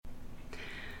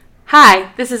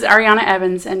Hi, this is Ariana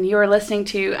Evans, and you're listening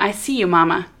to I See You,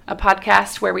 Mama, a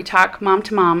podcast where we talk mom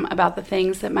to mom about the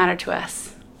things that matter to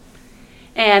us.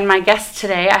 And my guests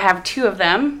today, I have two of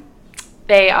them.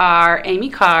 They are Amy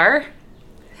Carr.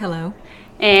 Hello.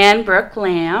 And Brooke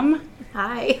Lamb.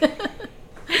 Hi.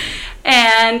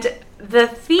 And the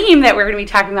theme that we're going to be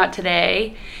talking about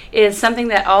today is something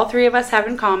that all three of us have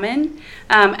in common,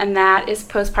 and that is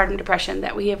postpartum depression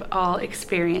that we have all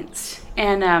experienced.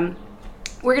 And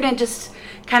we're going to just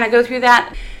kind of go through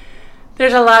that.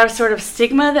 There's a lot of sort of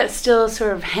stigma that still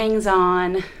sort of hangs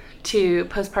on to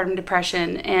postpartum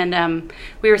depression. And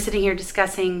we were sitting here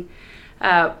discussing,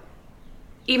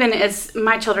 even as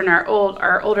my children are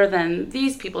older than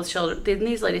these people's children, than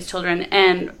these ladies' children,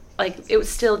 and like it was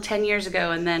still 10 years ago,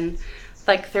 and then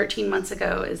like 13 months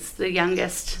ago is the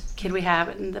youngest kid we have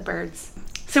in the birds.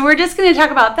 So we're just going to talk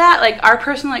about that, like our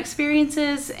personal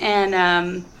experiences,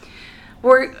 and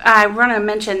I want to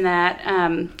mention that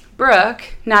Brooke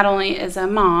not only is a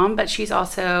mom, but she's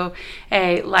also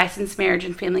a licensed marriage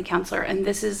and family counselor, and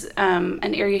this is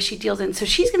an area she deals in. So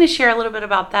she's going to share a little bit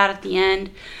about that at the end,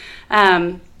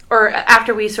 or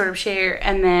after we sort of share,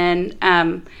 and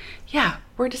then,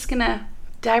 we're just going to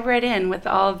dive right in with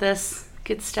all of this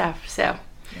good stuff. So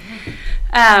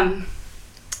I'll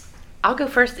go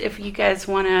first if you guys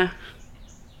want to.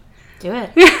 Do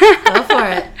it. Go for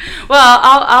it. Well,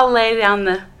 I'll lay down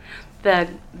the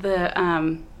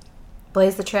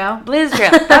blaze the trail. Blaze the trail.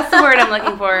 That's the word I'm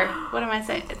looking for. What am I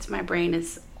saying? My brain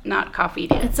is not coffeed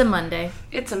yet. It's a Monday.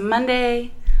 It's a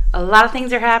Monday. A lot of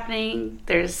things are happening.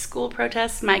 There's school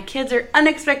protests. My kids are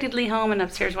unexpectedly home and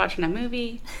upstairs watching a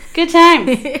movie. Good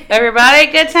times, everybody.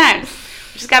 Good times.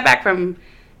 We just got back from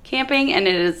camping and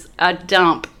it is a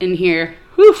dump in here.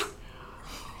 Whew.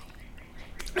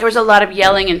 There was a lot of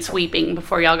yelling and sweeping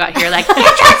before y'all got here. Like, get your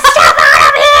stuff out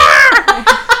of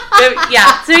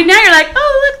here! So now you're like,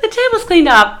 oh, look, the table's cleaned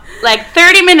up. Like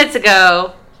 30 minutes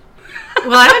ago.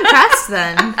 Well, I'm impressed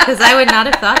then, because I would not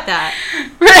have thought that.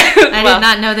 Right. I did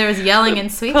not know there was yelling and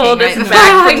sweeping. Pulled us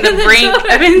back from the brink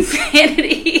of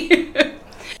insanity.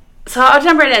 So I'll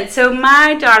jump right in. So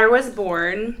my daughter was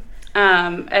born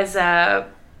as a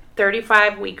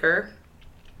 35-weeker.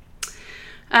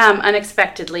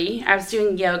 Unexpectedly. I was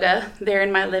doing yoga there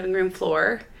in my living room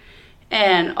floor,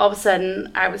 and all of a sudden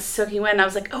I was soaking wet and I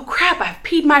was like, oh crap, I've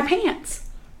peed my pants.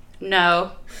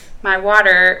 No, my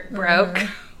water broke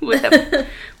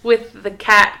with the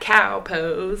cat-cow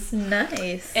pose.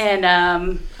 Nice. And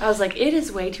I was like, it is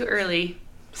way too early.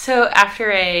 So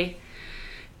after a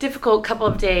difficult couple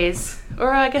of days,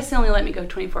 or I guess they only let me go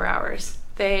 24 hours,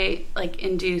 they like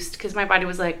induced, because my body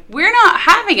was like, we're not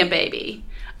having a baby.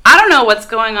 I don't know what's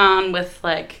going on with,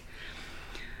 like,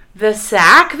 the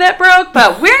sac that broke,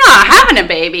 but we're not having a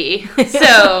baby.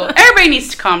 So everybody needs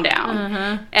to calm down.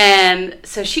 Uh-huh. And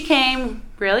so she came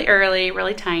really early,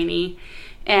 really tiny.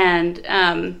 And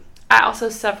I also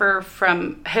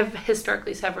have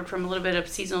historically suffered from a little bit of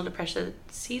seasonal depression,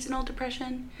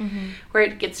 mm-hmm. where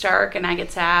it gets dark and I get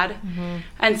sad. Mm-hmm.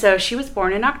 And so she was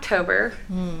born in October,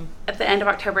 at the end of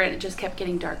October, and it just kept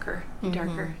getting darker and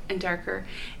darker and darker.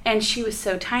 And she was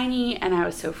so tiny, and I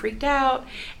was so freaked out.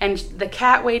 And the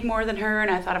cat weighed more than her, and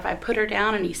I thought if I put her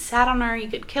down and he sat on her, he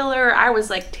could kill her. I was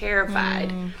like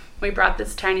terrified. We brought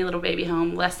this tiny little baby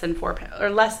home, less than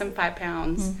 5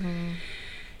 pounds. Mm-hmm.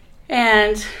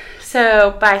 And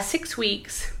so by 6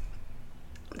 weeks,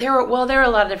 there were a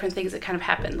lot of different things that kind of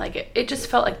happened. Like it just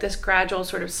felt like this gradual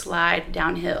sort of slide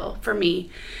downhill for me,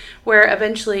 where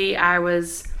eventually I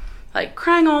was like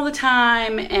crying all the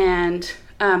time. And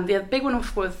the big one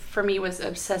for me was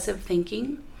obsessive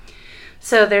thinking.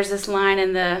 So there's this line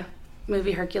in the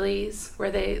movie Hercules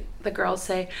where the girls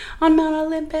say, on Mount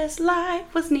Olympus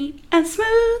life was neat and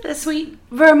smooth as sweet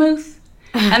vermouth.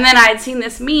 And then I had seen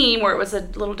this meme where it was a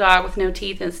little dog with no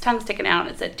teeth and its tongue sticking out,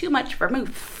 and it said, too much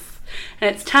vermouth.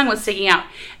 And its tongue was sticking out.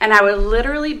 And I would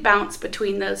literally bounce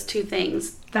between those two things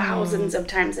thousands of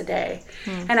times a day.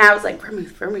 And I was like,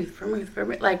 vermouth, vermouth, vermouth,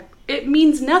 vermouth. Like, it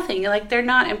means nothing. Like, they're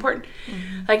not important.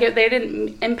 Like, they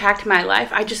didn't impact my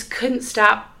life. I just couldn't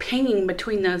stop pinging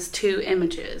between those two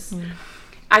images.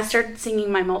 I started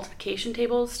singing my multiplication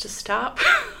tables to stop,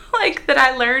 like, that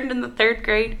I learned in the 3rd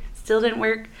grade. Still didn't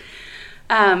work.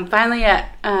 Finally,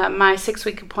 at my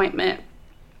 6-week appointment,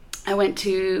 I went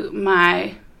to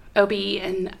my OB,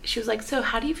 and she was like, so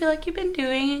how do you feel like you've been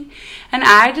doing? And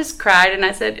I just cried, and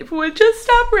I said, if it would just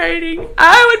stop raining,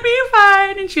 I would be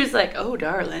fine. And she was like, oh,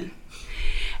 darling.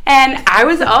 And I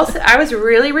was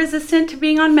really resistant to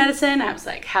being on medicine. I was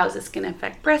like, how's this going to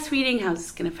affect breastfeeding? How's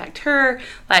this going to affect her?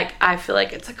 I feel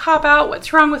like it's a cop-out.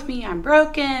 What's wrong with me? I'm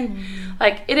broken.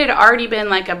 It had already been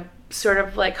sort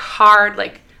of like hard,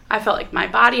 like I felt like my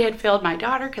body had failed my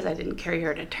daughter because I didn't carry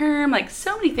her to term. Like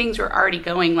so many things were already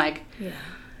going like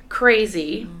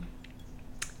crazy.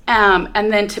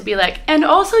 And then to be like, and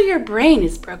also your brain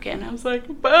is broken. I was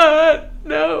like, but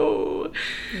no.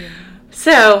 Yeah.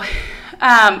 So,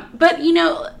 but you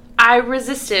know, I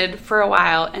resisted for a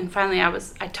while, and finally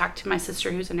I talked to my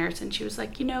sister who's a nurse, and she was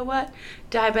like, you know what?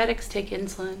 Diabetics take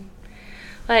insulin.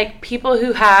 Like people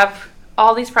who have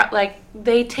all these like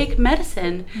they take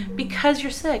medicine because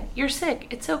you're sick. You're sick.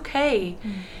 It's okay.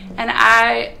 And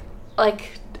I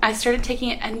started taking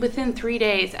it, and within 3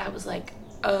 days I was like,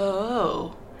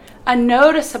 oh, a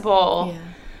noticeable,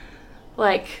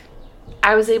 like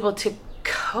I was able to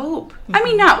cope. I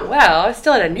mean, not well. I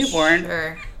still had a newborn.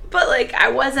 Sure. But, like, I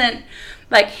wasn't,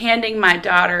 like, handing my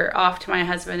daughter off to my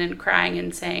husband and crying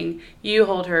and saying, you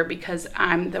hold her because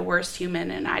I'm the worst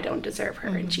human and I don't deserve her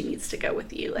and she needs to go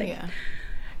with you. Like,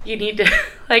 you need to,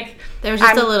 like... There was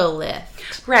just a little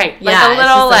lift. Right. Like, a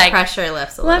little, like... The pressure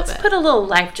lifts a little bit. Let's put a little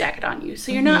life jacket on you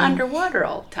so you're not underwater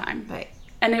all the time. Right.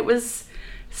 And it was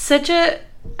such a,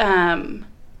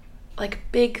 like,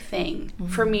 big thing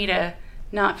for me to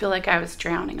not feel like I was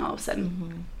drowning all of a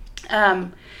sudden.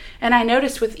 And I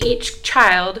noticed with each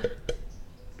child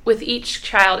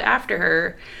after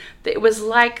her, that it was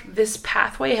like this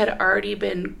pathway had already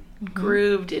been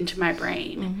grooved into my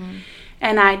brain.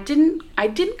 And I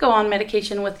didn't go on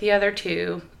medication with the other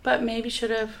two, but maybe should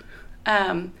have.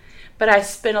 But I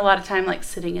spent a lot of time like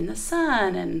sitting in the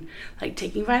sun and like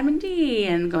taking vitamin D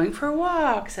and going for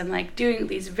walks and like doing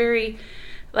these very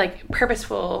like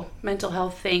purposeful mental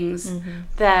health things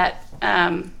that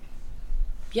that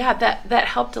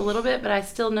helped a little bit, but I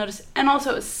still noticed. And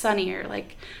also it was sunnier.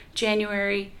 Like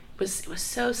January it was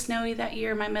so snowy that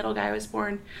year. My middle guy was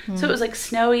born. So it was like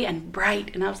snowy and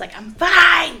bright, and I was like, I'm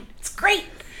fine. It's great.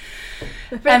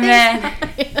 And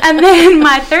then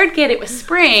my third kid, it was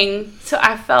spring, so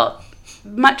I felt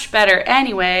much better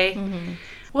anyway.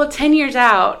 Well, 10 years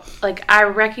out, like I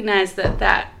recognized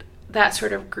that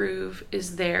sort of groove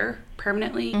is there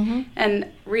permanently,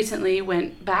 and recently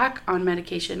went back on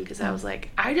medication because I was like,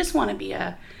 I just want to be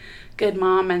a good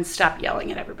mom and stop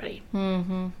yelling at everybody.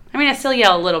 I mean, I still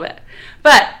yell a little bit,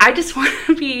 but I just want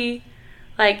to be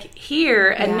like here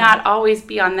and not always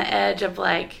be on the edge of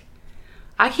like,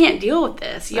 I can't deal with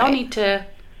this. Y'all need to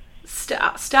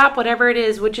stop whatever it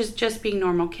is, which is just being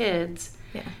normal kids.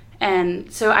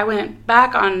 And so I went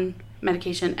back on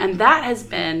medication, and that has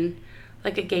been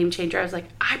like a game changer. I was like,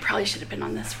 I probably should have been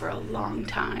on this for a long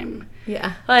time.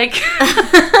 Like,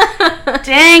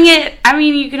 dang it. I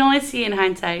mean, you can only see in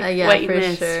hindsight what you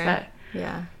missed. Sure.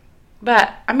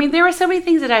 But, I mean, there were so many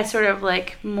things that I sort of,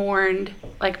 like, mourned.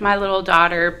 Like, my little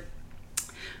daughter,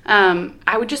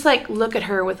 I would just, like, look at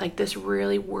her with, like, this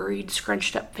really worried,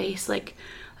 scrunched up face. Like,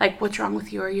 what's wrong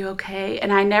with you? Are you okay?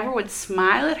 And I never would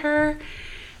smile at her.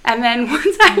 And then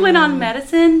once I went on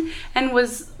medicine and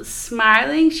was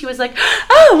smiling, she was like,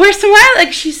 oh, we're smiling.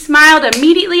 Like, she smiled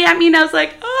immediately at me, and I was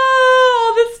like, oh,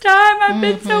 all this time I've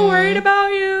been so worried about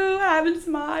you. I haven't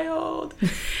smiled.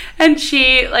 And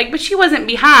she, like, but she wasn't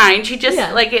behind. She just,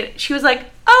 she was like,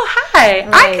 oh, hi,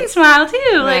 I can smile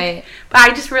too. Like, but I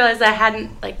just realized I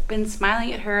hadn't, like, been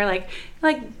smiling at her, like,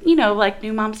 you know, like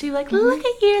new moms do, like, look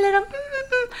at your little,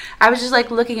 I was just,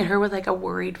 like, looking at her with, like, a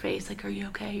worried face, like, are you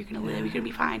okay? You're going to live. You're going to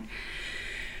be fine.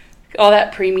 All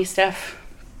that preemie stuff.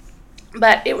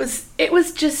 But it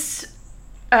was just,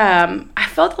 I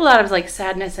felt a lot of, like,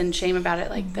 sadness and shame about it,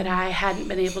 like, that I hadn't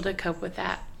been able to cope with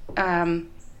that.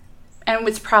 And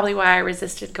it's probably why I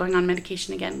resisted going on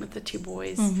medication again with the two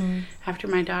boys after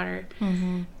my daughter.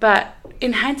 But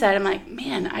in hindsight, I'm like,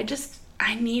 man,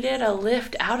 I needed a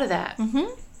lift out of that.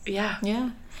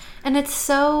 Yeah. And it's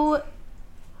so,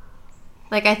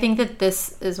 like, I think that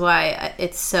this is why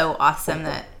it's so awesome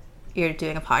that you're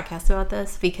doing a podcast about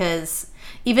this, because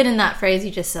even in that phrase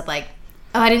you just said, like,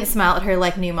 oh, I didn't smile at her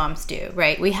like new moms do,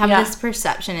 right? We have this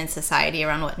perception in society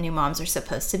around what new moms are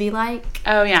supposed to be like.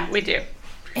 Oh, yeah, we do.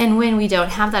 And when we don't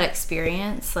have that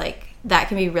experience, like, that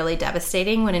can be really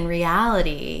devastating, when in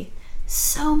reality,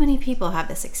 so many people have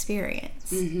this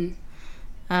experience.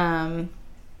 I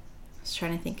was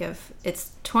trying to think of,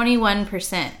 it's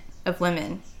 21% of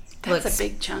women. That's a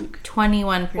big chunk.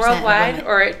 21% worldwide, of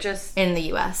women, or it just in the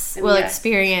U.S. will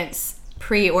experience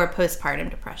pre or postpartum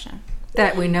depression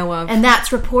that we know of, and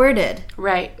that's reported.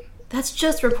 Right. That's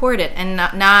just reported, and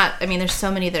not. I mean, there's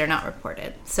so many that are not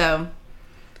reported. So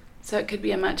it could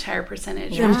be a much higher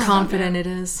percentage. I'm confident it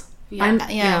is.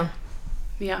 Yeah.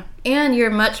 And you're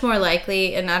much more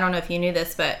likely, and I don't know if you knew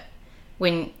this, but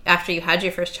after you had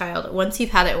your first child, once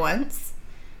you've had it once,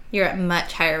 you're at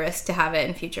much higher risk to have it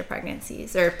in future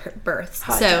pregnancies or births.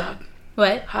 Hot dog.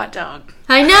 What? Hot dog.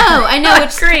 I know.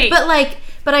 It's great.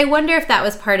 But I wonder if that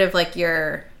was part of like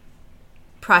your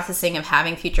processing of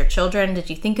having future children. Did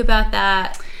you think about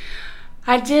that?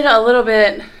 I did a little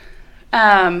bit.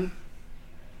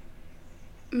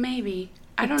 Maybe.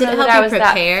 I don't know that I was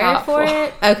that thoughtful. for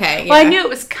it. Okay. Well, I knew it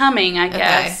was coming, I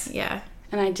guess. Okay, yeah.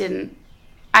 And I didn't.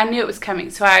 I knew it was coming,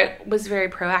 so I was very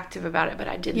proactive about it, but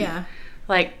I didn't. Yeah.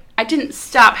 Like, I didn't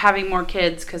stop having more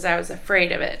kids because I was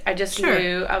afraid of it. I just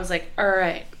knew, I was like, all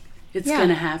right, it's going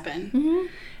to happen. Mm-hmm.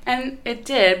 And it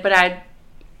did, but I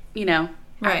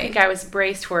Right. think I was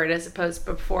braced for it as opposed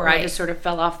to before. Right. I just sort of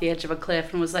fell off the edge of a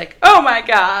cliff and was like, oh my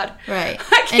God. Right.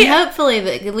 And hopefully,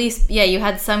 at least, you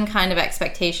had some kind of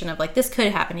expectation of like, this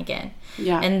could happen again.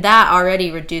 Yeah. And that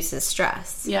already reduces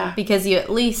stress. Yeah. Because you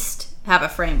at least have a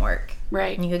framework.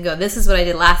 Right. And you can go, this is what I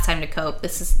did last time to cope.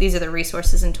 These are the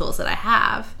resources and tools that I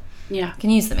have. Yeah. I can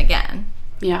use them again.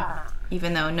 Yeah.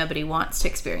 Even though nobody wants to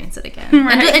experience it again.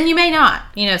 Right. And you may not.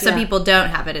 Some people don't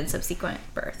have it in subsequent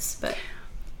births, but...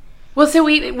 Well, so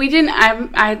we didn't,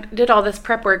 I did all this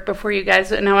prep work before you guys,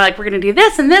 and I was like, we're going to do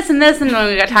this and this and this, and when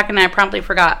we got talking, I promptly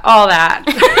forgot all that.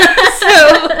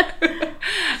 So,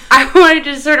 I wanted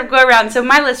to sort of go around. So,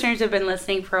 my listeners have been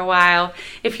listening for a while.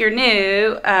 If you're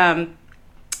new,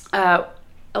 a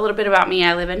little bit about me.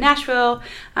 I live in Nashville.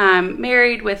 I'm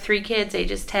married with 3 kids,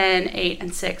 ages 10, 8,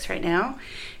 and 6 right now.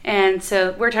 And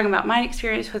so we're talking about my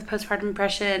experience with postpartum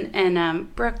depression.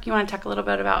 And Brooke, you want to talk a little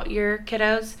bit about your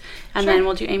kiddos? And then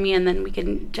we'll do Amy, and then we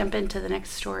can jump into the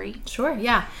next story. Sure,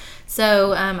 yeah.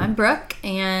 So I'm Brooke,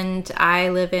 and I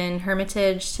live in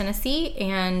Hermitage, Tennessee.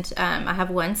 And I have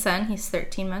one son. He's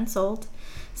 13 months old.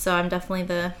 So I'm definitely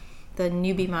the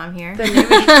newbie mom here. The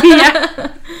newbie,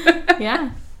 yeah.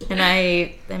 Yeah. And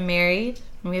I am married,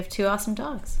 and we have 2 awesome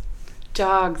dogs.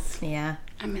 Dogs. Yeah.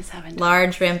 I miss having dogs.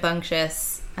 Large,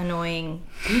 rambunctious, annoying,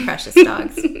 precious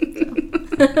dogs.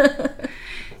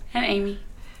 And Amy.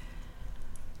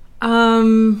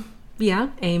 Yeah,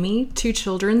 Amy. 2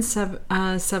 children, 7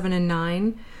 and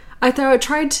 9. I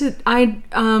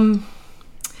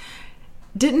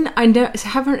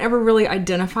haven't ever really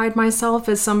identified myself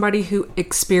as somebody who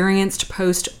experienced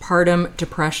postpartum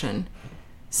depression.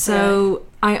 So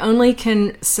I only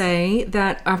can say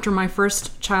that after my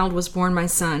first child was born, my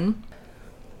son,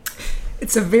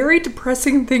 it's a very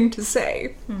depressing thing to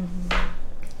say. Mm-hmm.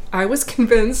 I was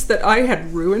convinced that I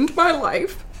had ruined my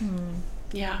life.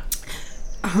 Yeah.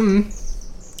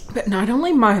 But not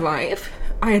only my life,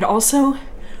 I had also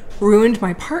ruined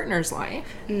my partner's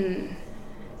life. And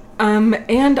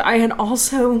I had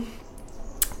also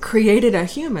created a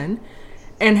human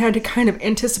and had to kind of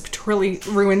anticipatorily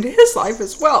ruin his life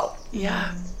as well.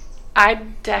 Yeah. I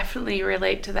definitely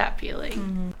relate to that feeling.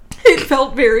 Mm-hmm. It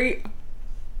felt very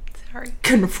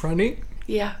confronting.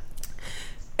 Yeah.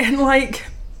 And like,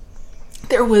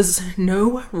 there was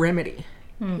no remedy.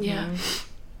 Mm-hmm. Yeah.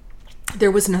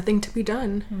 There was nothing to be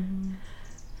done.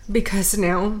 Because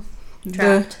now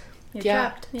Trapped. You're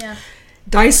trapped. Yeah.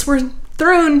 dice were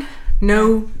thrown.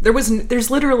 There's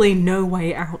literally no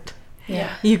way out.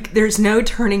 Yeah. There's no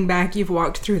turning back. You've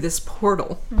walked through this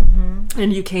portal.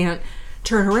 And you can't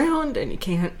turn around, and you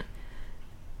can't...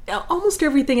 Almost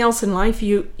everything else in life,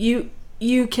 you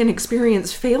can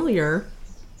experience failure,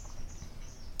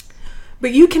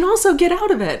 but you can also get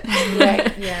out of it.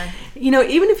 Right. Yeah.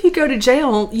 Even if you go to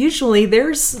jail, usually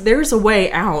there's a way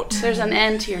out. There's an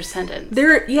end to your sentence.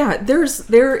 There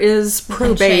is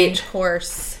probate. Change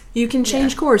course. You can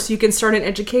change course. You can start an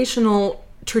educational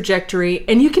trajectory,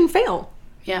 and you can fail.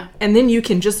 Yeah. And then you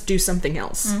can just do something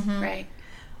else. Right.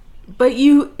 But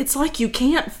it's like you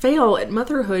can't fail at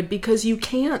motherhood because you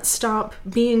can't stop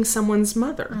being someone's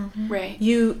mother. Right.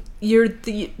 There's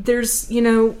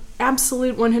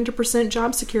absolute 100%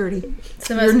 job security. It's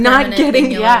the most permanent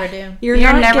thing you'll ever do. You're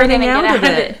You're not never getting gonna out get of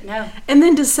it. No. And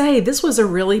then to say this was a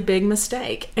really big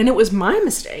mistake, and it was my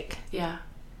mistake. Yeah.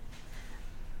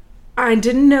 I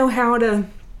didn't know how to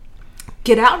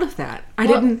get out of that. I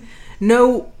didn't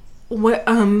know what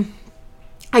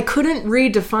I couldn't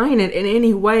redefine it in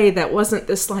any way that wasn't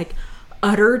this like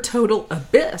utter total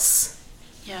abyss.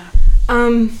 Yeah.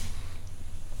 I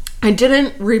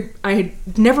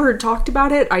never talked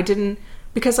about it.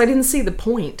 Because I didn't see the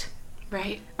point.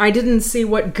 Right. I didn't see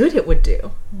what good it would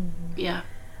do. Yeah.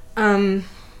 I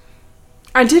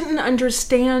didn't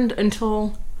understand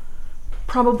until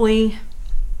probably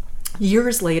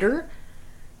years later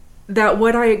that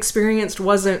what I experienced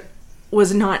was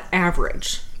not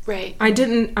average. Right. I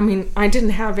didn't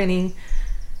have any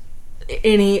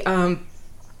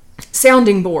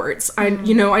sounding boards. I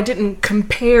didn't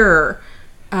compare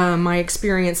my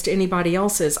experience to anybody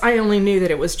else's. I only knew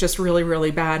that it was just really,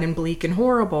 really bad and bleak and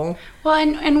horrible. Well,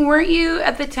 and weren't you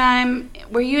at the time,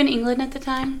 were you in England at the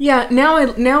time? Yeah,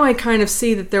 now I kind of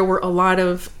see that there were a lot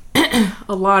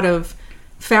of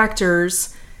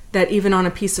factors that even on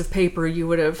a piece of paper you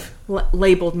would have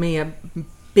labeled me a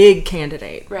big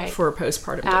candidate for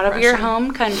postpartum depression. Out of your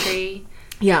home country.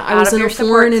 Yeah, I was in a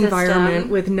foreign environment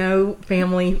with no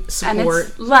family support. And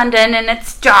it's London, and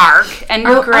it's dark, and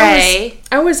you're gray.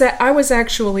 I was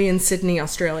actually in Sydney,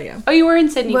 Australia. Oh, you were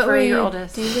in Sydney What for were your you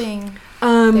oldest. doing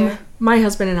there? My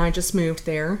husband and I just moved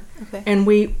there. Okay. And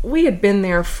we had been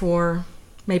there for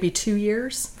maybe 2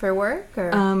 years. For work?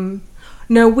 Or?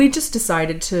 No, we just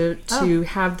decided to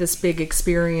have this big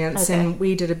experience, Okay. and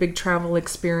we did a big travel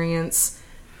experience.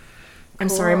 I'm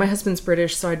sorry, my husband's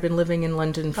British, so I'd been living in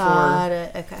London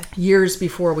for years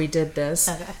before we did this.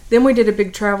 Okay. Then we did a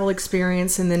big travel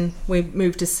experience, and then we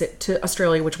moved to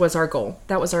Australia, which was our goal.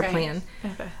 That was our plan.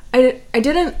 Okay. I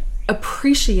didn't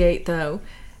appreciate, though,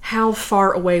 how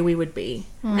far away we would be.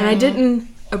 And I didn't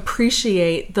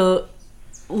appreciate the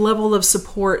level of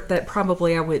support that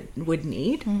probably I would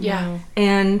need. Yeah.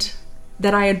 And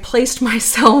that I had placed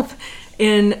myself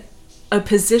in a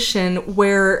position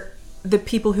where the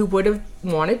people who would have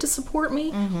wanted to support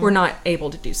me were not able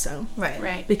to do so.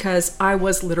 Right. Because I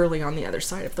was literally on the other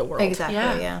side of the world. Exactly,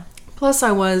 yeah. Plus,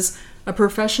 I was a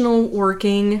professional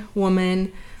working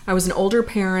woman. I was an older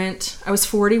parent. I was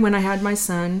 40 when I had my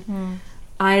son.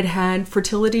 I had had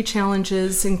fertility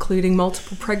challenges, including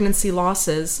multiple pregnancy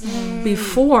losses,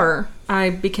 before I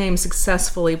became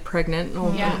successfully pregnant.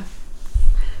 Yeah.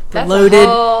 The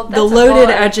loaded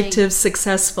adjective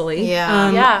successfully.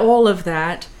 Yeah. All of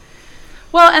that.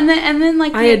 Well, and then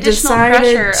like the I had additional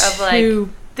decided pressure of like,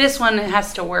 this one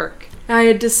has to work. I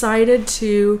had decided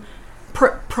to,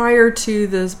 prior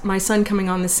to my son coming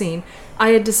on the scene, I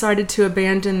had decided to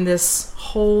abandon this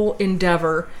whole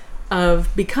endeavor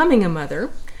of becoming a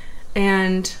mother,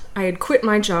 and I had quit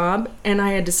my job, and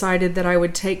I had decided that I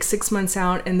would take 6 months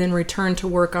out and then return to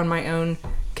work on my own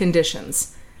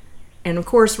conditions. And of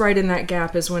course, right in that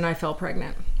gap is when I fell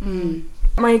pregnant.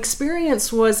 My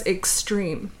experience was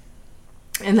extreme,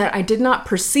 and that I did not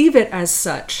perceive it as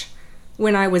such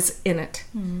when I was in it.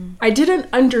 I didn't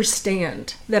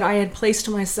understand that I had placed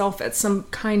myself at some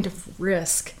kind of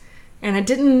risk, and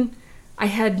I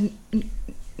had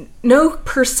no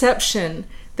perception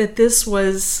that this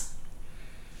was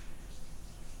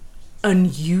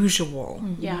unusual.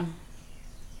 Yeah.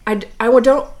 I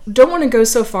don't want to go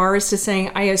so far as to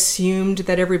saying I assumed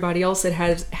that everybody else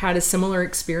had a similar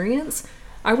experience.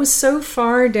 I was so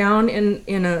far down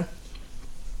in a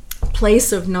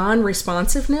place of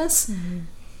non-responsiveness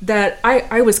that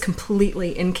I was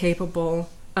completely incapable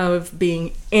of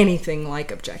being anything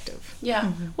like objective.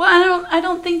 Yeah. Well, I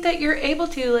don't think that you're able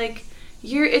to, like,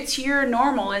 it's your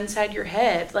normal inside your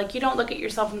head. Like, you don't look at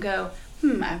yourself and go,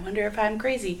 I wonder if I'm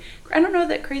crazy. I don't know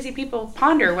that crazy people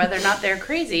ponder whether or not they're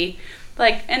crazy.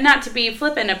 Like, and not to be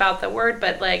flippant about the word,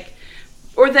 but like,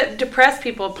 or that depressed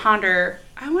people ponder,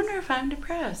 I wonder if I'm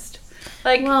depressed.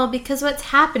 Like, well, because what's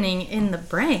happening in the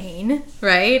brain,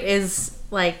 right, is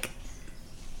like,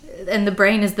 and the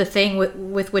brain is the thing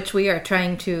with which we are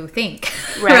trying to think,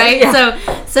 right?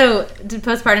 Yeah. So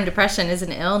postpartum depression is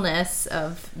an illness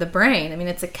of the brain. I mean,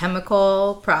 it's a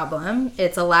chemical problem.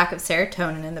 It's a lack of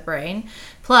serotonin in the brain.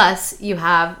 Plus, you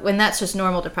have, when that's just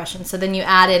normal depression. So then you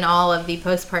add in all of the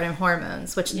postpartum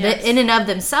hormones, which in and of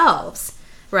themselves,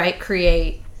 right,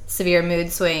 create severe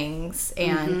mood swings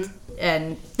and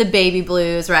the baby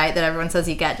blues, right, that everyone says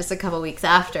you get just a couple weeks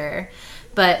after.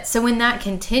 But so when that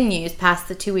continues past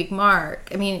the 2-week mark,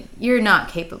 I mean, you're not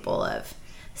capable of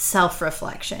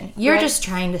self-reflection. You're just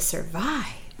trying to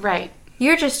survive. Right.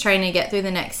 You're just trying to get through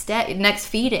the next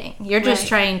feeding. You're just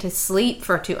trying to sleep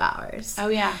for 2 hours. Oh,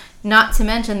 yeah. Not to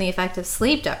mention the effect of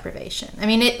sleep deprivation. I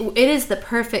mean, it is the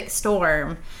perfect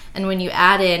storm. And when you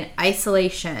add in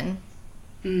isolation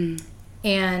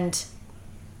and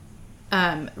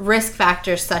risk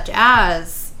factors such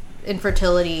as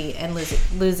infertility and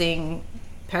losing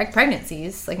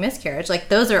pregnancies, like miscarriage, like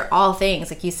those are all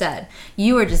things, like you said,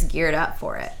 you were just geared up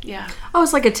for it. Yeah. Oh,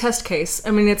 it's like a test case.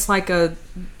 I mean, it's like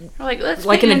let's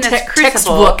like in a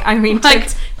textbook. I mean,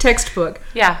 textbook.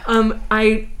 Yeah.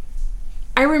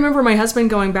 I remember my husband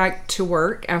going back to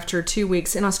work after 2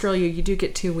 weeks. In Australia, you do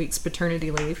get 2 weeks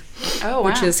paternity leave. Oh, wow.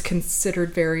 Which is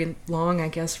considered very long, I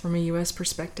guess, from a U.S.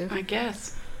 perspective. I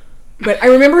guess. But I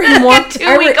remember him walking...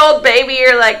 2-week-old baby,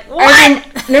 you're like, what?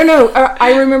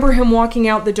 I remember him walking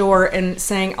out the door and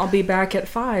saying, I'll be back at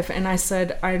 5. And I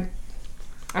said, I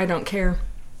don't care.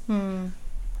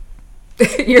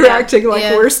 You're acting like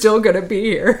we're still going to be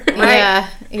here. Yeah.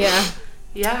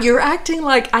 You're acting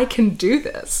like I can do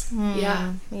this.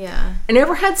 Yeah. I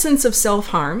never had sense of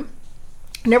self-harm.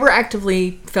 Never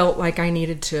actively felt like I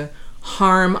needed to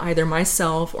harm either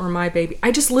myself or my baby.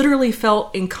 I just literally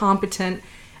felt incompetent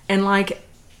and like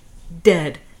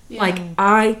dead. Yeah. Like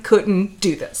I couldn't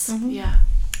do this. Yeah.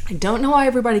 I don't know why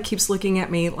everybody keeps looking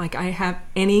at me like I have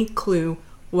any clue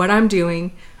what I'm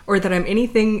doing or that I'm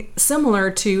anything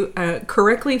similar to a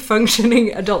correctly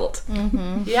functioning adult.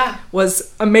 Yeah.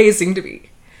 Was amazing to me.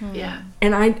 Yeah.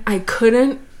 And I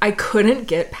couldn't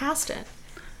get past it.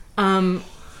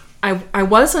 I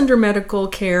was under medical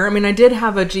care. I mean, I did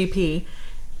have a GP,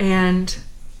 and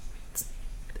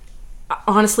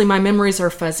honestly, my memories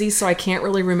are fuzzy, so I can't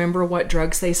really remember what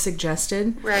drugs they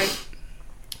suggested. Right.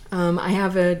 I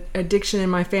have an addiction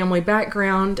in my family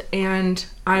background, and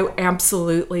I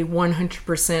absolutely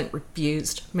 100%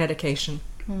 refused medication.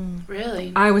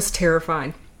 Really? I was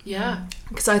terrified. Yeah.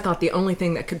 Because I thought the only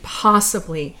thing that could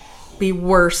possibly be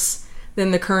worse than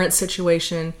the current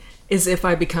situation is if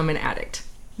I become an addict.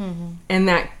 And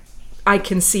that I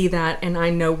can see that, and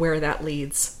I know where that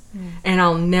leads. And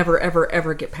I'll never, ever,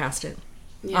 ever get past it.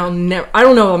 Yeah. I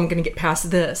don't know if I'm going to get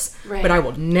past this, Right. but I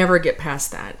will never get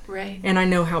past that. Right. And I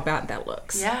know how bad that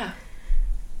looks. Yeah.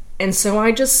 And so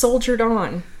I just soldiered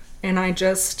on, and I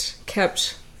just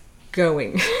kept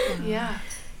going. Yeah.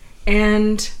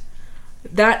 And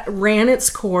that ran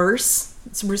its course.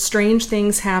 Strange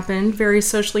things happened. Very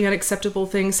socially unacceptable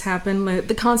things happened.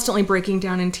 The constantly breaking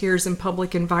down in tears in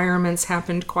public environments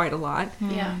happened quite a lot.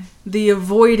 Yeah. The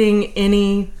avoiding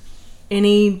any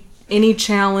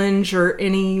challenge or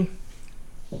I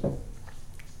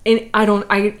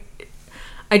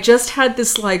just had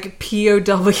this like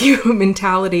POW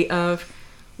mentality of,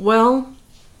 well,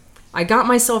 I got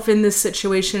myself in this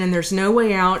situation and there's no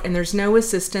way out and there's no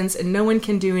assistance and no one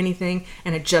can do anything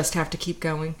and I just have to keep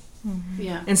going.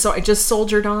 Yeah. And so I just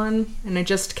soldiered on and I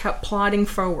just kept plodding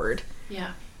forward.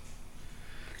 Yeah.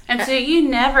 And so you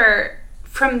never,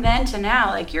 from then to now,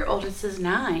 like your oldest is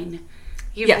 9.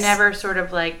 You've Yes. never sort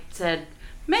of like said,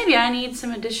 maybe I need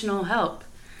some additional help.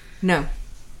 No.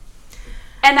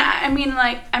 And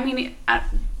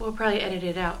we'll probably edit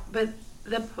it out, but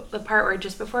the part where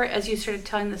just before, as you started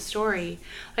telling the story,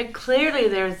 like clearly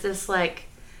there's this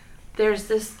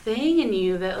thing in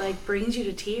you that like brings you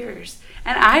to tears.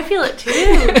 And I feel it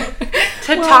too.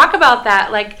 Talk about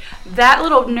that, like that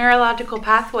little neurological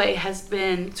pathway has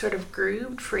been sort of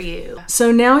grooved for you.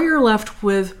 So now you're left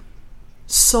with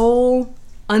sole,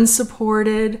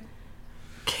 unsupported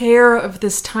care of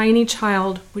this tiny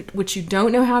child, which you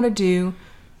don't know how to do.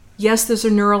 Yes, there's a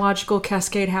neurological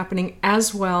cascade happening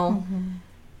as well.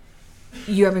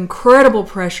 You have incredible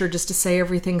pressure just to say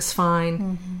everything's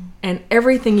fine. And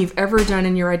everything you've ever done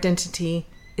in your identity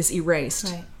is erased.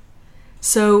 Right.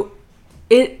 So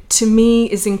it, to me,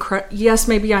 is incredible. Yes,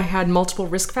 maybe I had multiple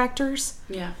risk factors.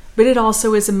 Yeah. But it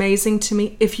also is amazing to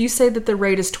me. If you say that the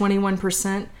rate is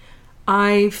 21%,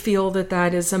 I feel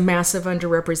that is a massive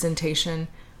underrepresentation.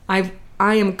 I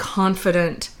am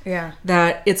confident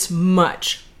that it's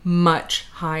much, much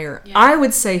higher. Yeah. I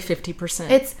would say 50%.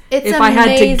 It's if I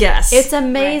had to guess. It's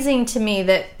amazing to me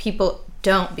that people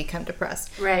don't become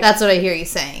depressed. Right. That's what I hear you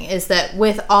saying, is that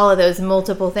with all of those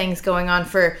multiple things going on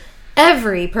for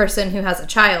every person who has a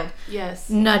child, yes,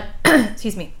 not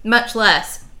much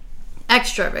less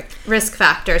extra risk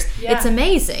factors. Yeah. It's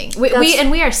amazing.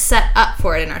 We are set up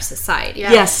for it in our society.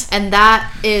 Yeah. Yes. And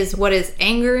that is what is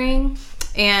angering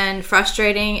and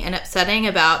frustrating and upsetting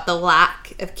about the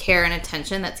lack of care and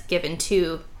attention that's given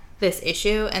to this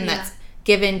issue and that's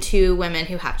given to women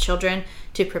who have children,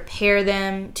 to prepare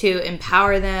them, to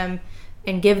empower them,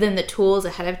 and give them the tools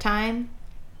ahead of time.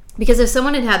 Because if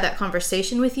someone had had that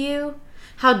conversation with you,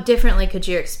 how differently could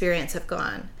your experience have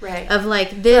gone? Right. Of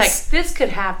like this, like this could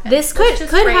happen. This could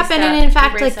happen, and in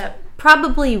fact, like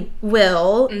probably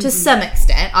will to some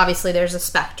extent. Obviously, there's a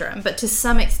spectrum, but to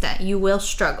some extent, you will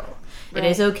struggle. Right.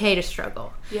 It is okay to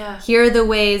struggle. Yeah. Here are the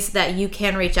ways that you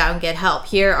can reach out and get help.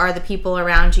 Here are the people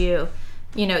around you.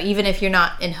 You know, even if you're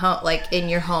not in home, like in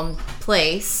your home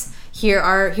place,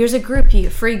 here's a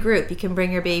free group you can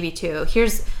bring your baby to.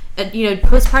 Here's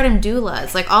postpartum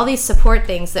doulas, like all these support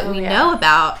things that we know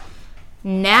about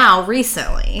now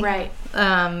recently. Right.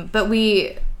 But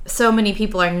so many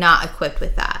people are not equipped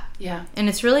with that. Yeah. And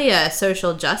it's really a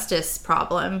social justice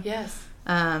problem. Yes.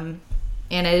 And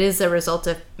it is a result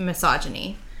of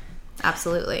misogyny.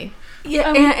 Absolutely.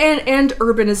 Yeah, and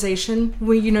urbanization.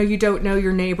 You don't know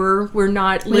your neighbor. We're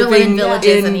not living in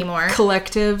villages anymore.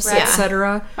 Collectives,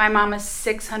 etc. My mom is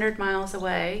 600 miles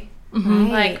away. Mm-hmm.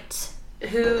 Like,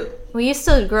 who We used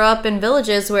to grow up in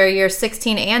villages where your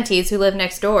 16 aunties who live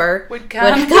next door would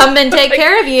come and take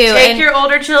care of you. Take and, your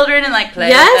older children and like play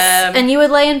with yes, them. and you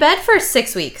would lay in bed for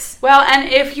 6 weeks. Well, and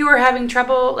if you were having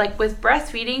trouble like with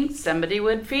breastfeeding, somebody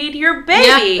would feed your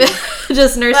baby. Yeah.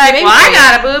 Just nurse Like, your baby. well, I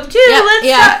got a boob too. Yeah, Let's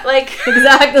yeah. talk. Like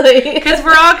Exactly. because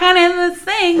we're all kind of in this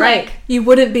thing, Right. Like, You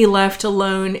wouldn't be left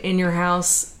alone in your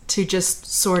house to just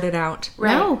sort it out.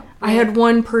 right. No. I had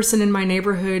one person in my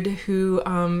neighborhood who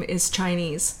is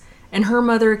Chinese, and her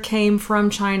mother came from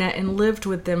China and lived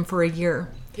with them for a year.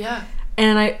 Yeah.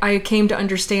 And I came to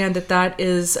understand that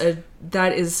is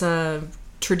a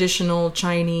traditional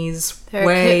Chinese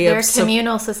way they're of a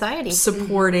communal society.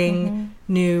 supporting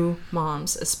new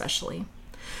moms, especially.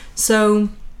 So,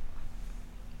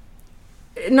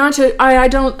 I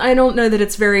don't know that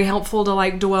it's very helpful to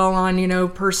like dwell on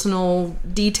personal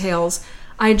details.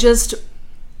 I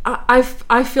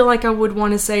feel like I would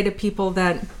want to say to people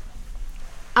that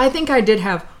I think I did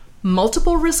have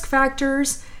multiple risk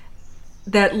factors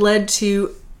that led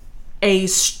to a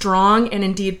strong and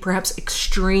indeed perhaps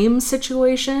extreme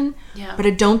situation. Yeah. But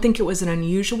I don't think it was an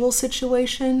unusual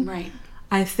situation. Right.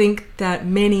 I think that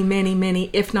many, many, many,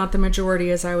 if not the majority,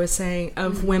 as I was saying,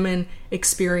 of women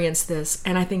experience this.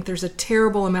 And I think there's a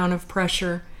terrible amount of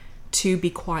pressure to be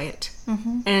quiet.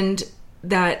 And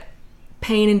that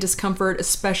pain and discomfort,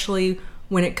 especially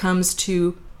when it comes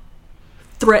to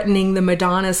threatening the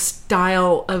Madonna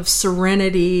style of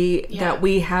serenity that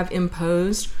we have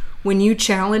imposed, when you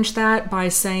challenge that by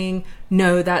saying,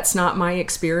 no, that's not my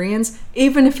experience,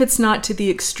 even if it's not to the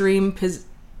extreme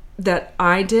that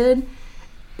I did,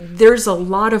 there's a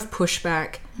lot of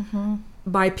pushback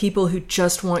by people who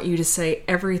just want you to say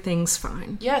everything's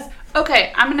fine. Yes.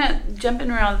 Okay, I'm going to jump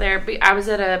in around there. I was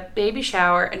at a baby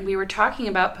shower and we were talking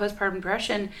about postpartum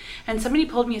depression and somebody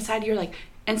pulled me aside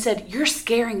and said, you're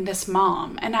scaring this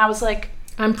mom. And I was like,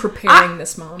 I'm preparing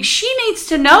this mom. She needs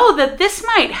to know that this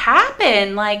might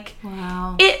happen. Like,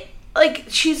 Wow.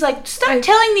 She's like, stop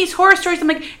telling these horror stories. I'm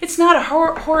like, it's not a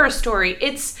horror story.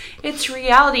 It's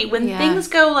reality. When things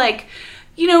go like,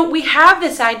 we have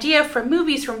this idea from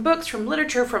movies, from books, from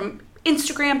literature, from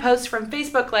Instagram posts, from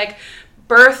Facebook, like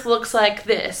birth looks like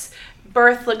this.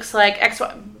 Birth looks like X,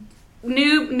 Y.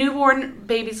 Newborn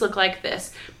babies look like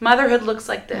this. Motherhood looks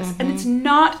like this. And it's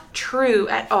not true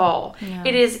at all. Yeah.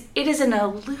 It is an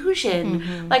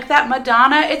illusion. Like that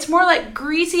Madonna, it's more like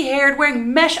greasy haired,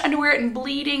 wearing mesh underwear and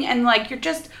bleeding, and like you're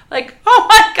just like, oh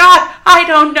my God, I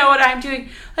don't know what I'm doing.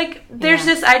 Like there's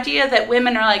this idea that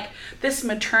women are like, this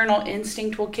maternal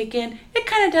instinct will kick in. It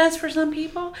kind of does for some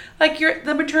people. Like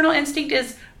the maternal instinct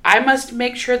is, I must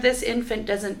make sure this infant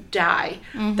doesn't die.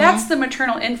 That's the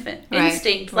maternal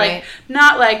instinct. Like,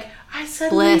 not like, I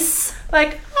suddenly, Bliss.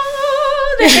 like,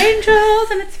 oh, the angels,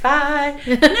 and it's fine.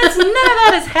 And none of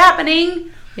that is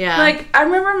happening. Yeah. Like, I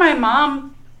remember my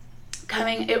mom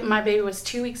coming, my baby was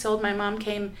 2 weeks old, my mom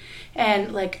came,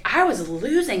 and, like, I was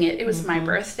losing it. It was my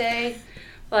birthday.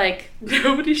 Like,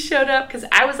 nobody showed up, because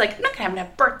I was like, I'm not going to have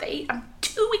a birthday. I'm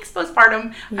 2 weeks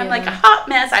postpartum. I'm like a hot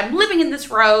mess. I'm living in this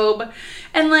robe.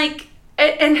 And like,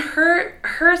 and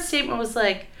her statement was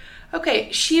like,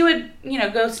 okay, she would,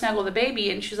 go snuggle the baby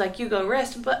and she's like, you go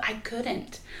rest. But I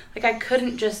couldn't. Like, I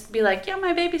couldn't just be like, yeah,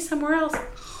 my baby's somewhere else.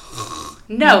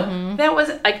 No, that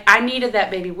wasn't, like, I needed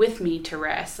that baby with me to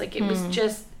rest. Like, it was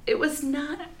just, it was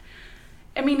not,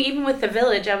 I mean, even with the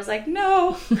village, I was like,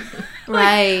 no.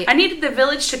 Right. I needed the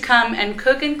village to come and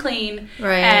cook and clean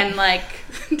and, like,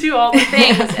 do all the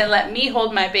things and let me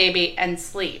hold my baby and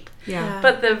sleep. Yeah.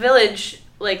 But the village,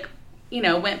 like,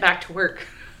 went back to work.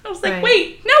 I was like,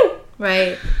 wait, no.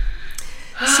 Right.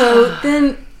 So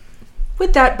then,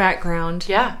 with that background,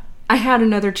 Yeah. I had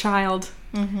another child.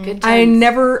 Good times. I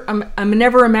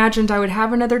never imagined I would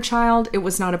have another child. It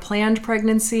was not a planned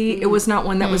pregnancy. It was not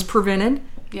one that was prevented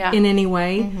in any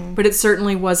way, but it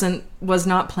certainly was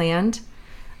not planned.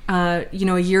 A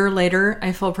year later,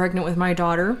 I fell pregnant with my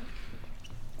daughter.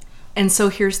 And so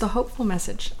here's the hopeful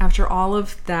message. After all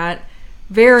of that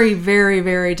very, very,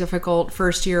 very difficult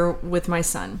first year with my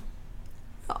son.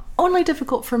 Only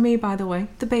difficult for me, by the way.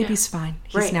 The baby's fine.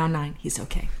 He's now 9. He's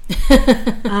okay.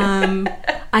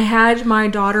 I had my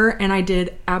daughter, and I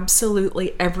did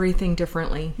absolutely everything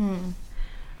differently.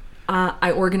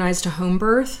 I organized a home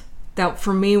birth. That,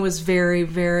 for me, was very,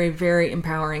 very, very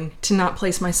empowering to not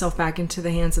place myself back into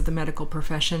the hands of the medical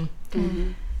profession.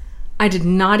 I did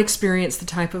not experience the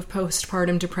type of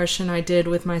postpartum depression I did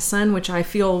with my son, which I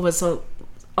feel was a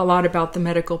lot about the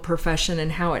medical profession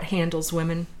and how it handles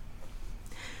women.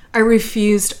 I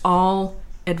refused all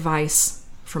advice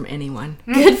from anyone.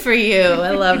 Good for you.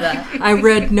 I love that. I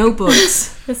read no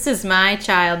books. This is my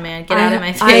child, man. Get out of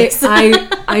my face.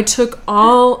 I took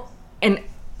all, and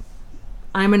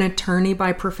I'm an attorney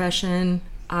by profession.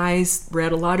 I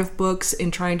read a lot of books in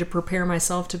trying to prepare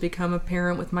myself to become a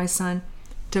parent with my son.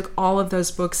 Took all of those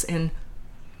books and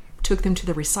took them to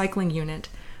the recycling unit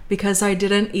because I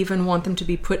didn't even want them to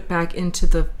be put back into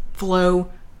the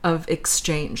flow of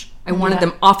exchange. I wanted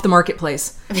them off the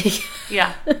marketplace.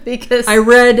 Yeah. Because I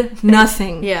read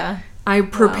nothing. Yeah. I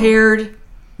prepared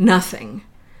nothing.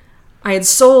 I had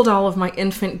sold all of my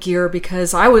infant gear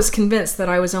because I was convinced that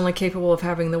I was only capable of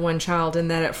having the one child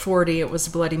and that at 40 it was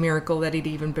a bloody miracle that he'd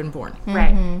even been born.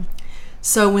 Right.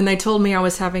 So when they told me I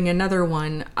was having another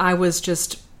one, I was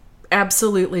just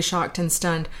absolutely shocked and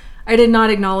stunned. I did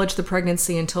not acknowledge the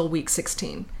pregnancy until week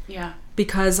 16. Yeah.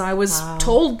 Because I was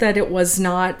told that it was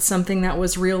not something that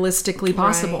was realistically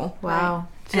possible. Right. Wow.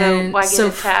 So why get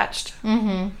attached?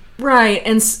 Right.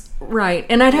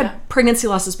 And I'd had pregnancy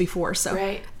losses before. So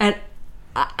right. And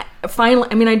finally,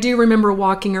 I mean, I do remember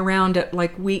walking around at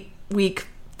like week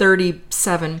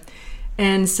 37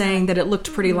 and saying that it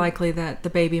looked pretty likely that the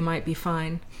baby might be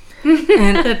fine.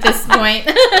 And at this point,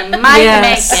 might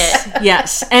make it.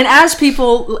 Yes. And as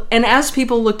people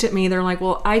looked at me, they're like,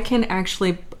 "Well, I can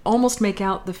actually almost make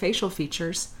out the facial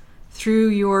features through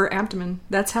your abdomen.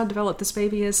 That's how developed this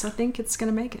baby is. I think it's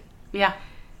going to make it." Yeah.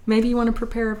 Maybe you want to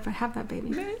prepare to have that baby.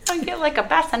 Maybe I can get like a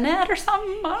bassinet or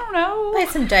something. I don't know.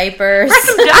 buy some diapers.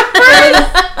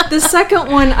 The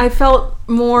second one, I felt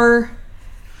more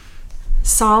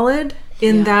solid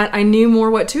in that I knew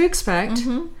more what to expect.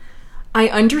 I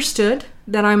understood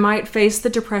that I might face the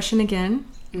depression again,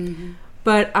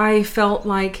 but I felt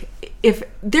like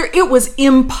it was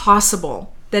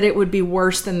impossible that it would be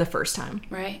worse than the first time.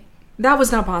 Right. That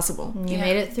was not possible. You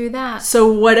made it through that.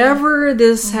 So whatever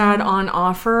this had on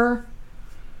offer,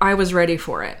 I was ready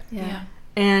for it. Yeah.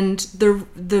 And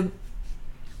the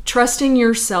trusting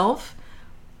yourself,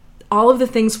 all of the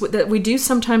things that we do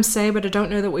sometimes say, but I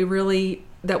don't know that we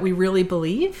really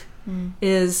believe,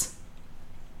 is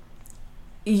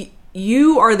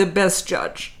you are the best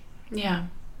judge. Yeah.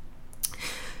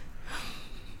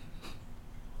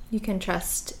 You can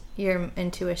trust your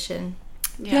intuition.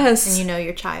 Yeah. Yes. And you know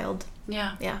your child.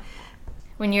 Yeah. Yeah.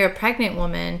 When you're a pregnant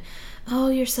woman, "Oh,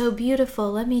 you're so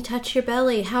beautiful. Let me touch your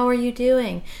belly. How are you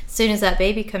doing?" As soon as that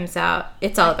baby comes out,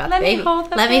 it's all about the baby. Let me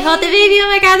hold the baby. Oh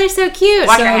my God, they're so cute.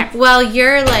 Wash your hands. Well,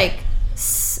 you're like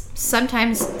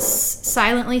sometimes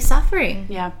silently suffering.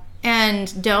 Yeah.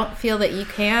 And don't feel that you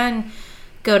can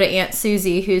go to Aunt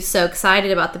Susie, who's so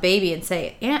excited about the baby, and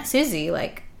say, "Aunt Susie,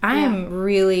 like, I am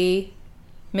really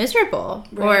miserable."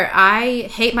 Right. Or, "I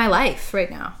hate my life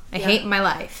right now. I hate my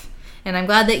life. And I'm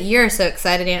glad that you're so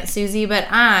excited, Aunt Susie, but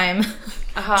I'm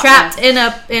trapped in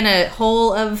a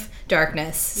hole of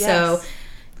darkness." Yes. So,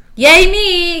 yay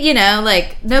me,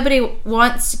 like, nobody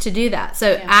wants to do that.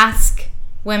 So ask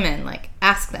women, like,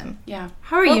 ask them. Yeah.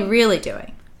 How are you really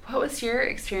doing? What was your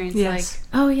experience Yes.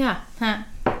 like? Oh, yeah.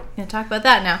 Gonna talk about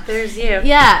that now. There's you.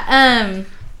 Yeah.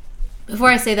 Before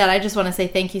I say that, I just want to say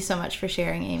thank you so much for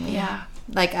sharing, Amy. Yeah.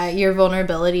 Like, your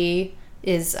vulnerability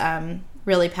is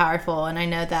really powerful, and I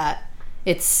know that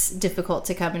it's difficult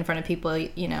to come in front of people. I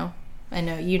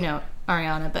know you know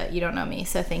Ariana, but you don't know me,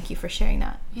 so thank you for sharing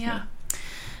that. Yeah.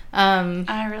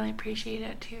 I really appreciate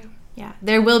it too. Yeah.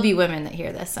 There will be women that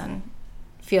hear this and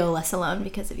feel less alone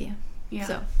because of you.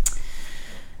 Yeah.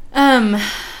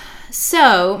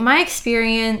 So my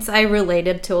experience, I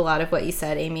related to a lot of what you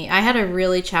said, Amy. I had a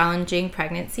really challenging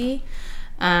pregnancy,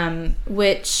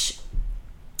 which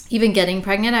even getting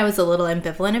pregnant, I was a little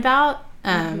ambivalent about,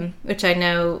 which I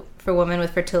know for women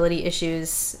with fertility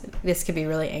issues, this could be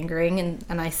really angering,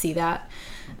 and I see that.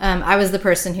 I was the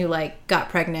person who, like, got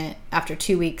pregnant after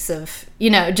 2 weeks of,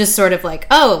 just sort of like,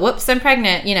 "Oh, whoops, I'm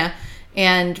pregnant,"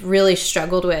 and really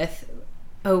struggled with,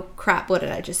 "Oh, crap, what did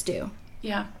I just do?"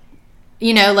 Yeah.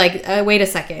 Wait a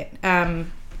second.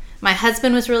 My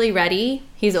husband was really ready.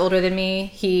 He's older than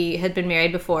me. He had been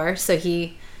married before, so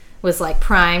he was, like,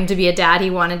 primed to be a dad.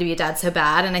 He wanted to be a dad so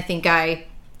bad, and I think I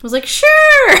was like,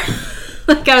 "Sure."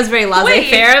 Like, I was very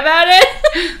laissez-faire about it.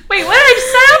 Wait, what did I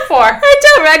just sign up for? I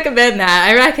don't recommend that.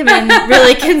 I recommend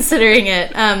really considering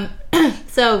it.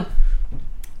 So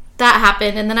that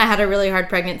happened, and then I had a really hard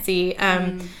pregnancy.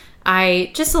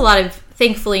 I just a lot of,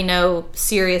 thankfully, no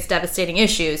serious devastating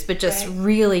issues, but just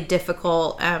really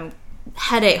difficult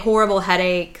horrible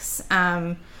headaches,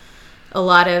 a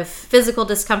lot of physical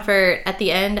discomfort. At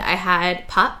the end, I had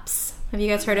PUPS. Have you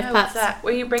guys heard of PUPS? What's that?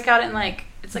 Where you break out in, like,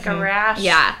 it's like a rash?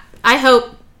 Yeah. I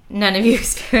hope none of you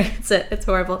experience it. It's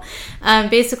horrible.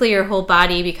 Basically, your whole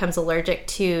body becomes allergic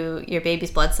to your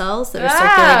baby's blood cells that are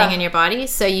circulating in your body.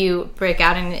 So you break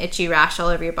out in an itchy rash all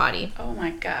over your body. Oh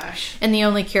my gosh. And the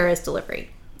only cure is delivery.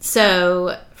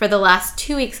 So for the last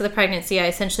 2 weeks of the pregnancy, I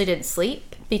essentially didn't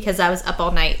sleep because I was up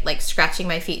all night, like scratching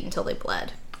my feet until they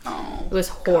bled. Oh, it was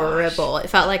horrible. Gosh. It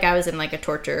felt like I was in like a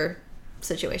torture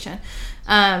situation.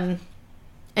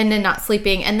 And then not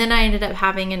sleeping. And then I ended up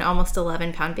having an almost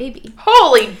 11-pound baby.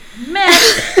 Holy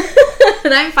mess.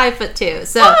 And I'm 5'2".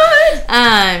 So,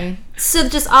 so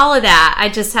just all of that, I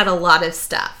just had a lot of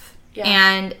stuff. Yeah.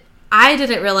 And I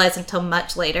didn't realize until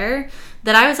much later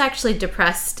that I was actually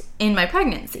depressed in my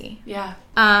pregnancy. Yeah.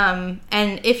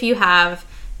 And if you have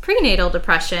prenatal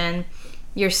depression,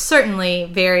 you're certainly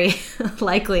very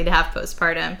likely to have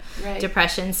postpartum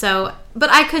depression. So, but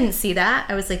I couldn't see that.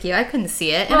 I was like you, I couldn't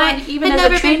see it. Well, and even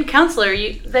as a trained counselor,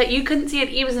 you couldn't see it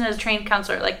even as a trained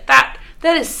counselor. Like that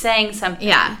is saying something.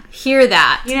 Yeah. Hear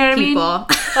that, you know what people. I mean?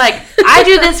 Like, I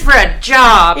do this for a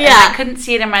job, and I couldn't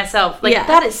see it in myself. Like,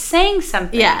 that is saying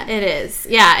something. Yeah, it is.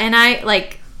 Yeah, and I,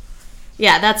 like,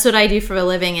 that's what I do for a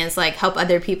living is, like, help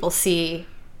other people see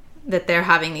that they're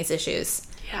having these issues.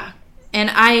 Yeah.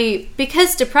 And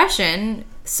because depression,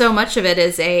 so much of it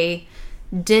is a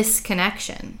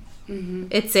disconnection. Mm-hmm.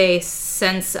 It's a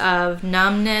sense of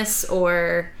numbness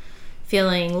or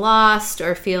feeling lost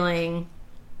or feeling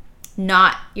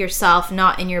not yourself,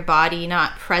 not in your body,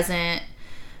 not present.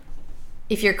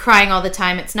 If you're crying all the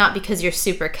time, it's not because you're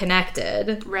super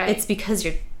connected. Right. It's because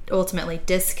you're ultimately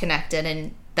disconnected,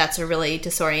 and that's a really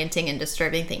disorienting and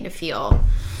disturbing thing to feel.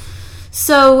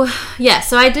 So,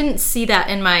 so I didn't see that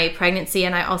in my pregnancy,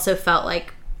 and I also felt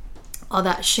like all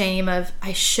that shame of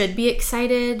I should be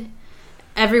excited.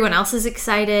 Everyone else is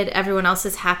excited. Everyone else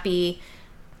is happy.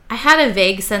 I had a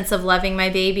vague sense of loving my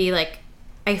baby. Like,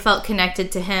 I felt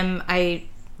connected to him. I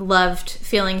loved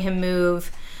feeling him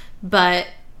move, but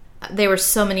there were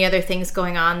so many other things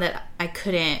going on that I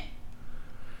couldn't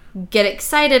get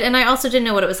excited. And I also didn't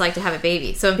know what it was like to have a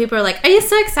baby. So when people are like, "Are you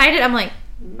so excited?" I'm like,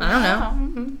 I don't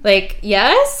know. Mm-hmm. Like,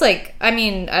 yes? Like, I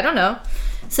mean, I don't know.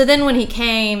 So then when he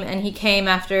came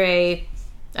after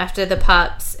the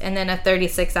pups and then a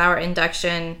 36-hour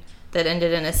induction that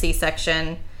ended in a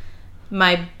C-section,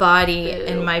 my body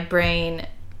and my brain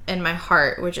and my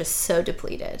heart were just so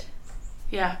depleted.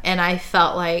 Yeah. And I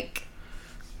felt like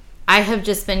I have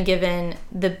just been given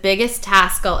the biggest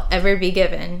task I'll ever be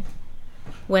given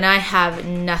when I have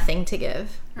nothing to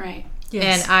give. Right.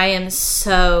 Yes. And I am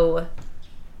so,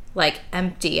 like,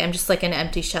 empty. I'm just like an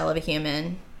empty shell of a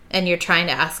human. And you're trying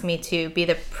to ask me to be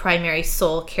the primary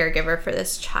sole caregiver for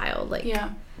this child. Like,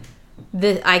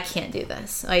 I can't do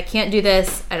this. I can't do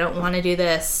this. I don't want to do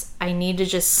this. I need to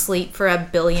just sleep for 1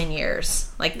 billion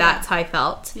years. Like, that's how I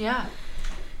felt. Yeah.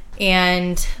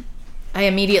 And I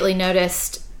immediately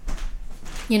noticed,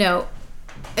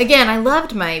 again, I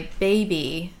loved my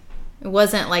baby. It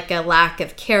wasn't like a lack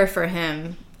of care for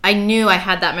him. I knew I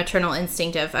had that maternal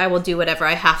instinct of I will do whatever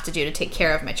I have to do to take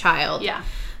care of my child. Yeah.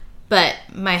 But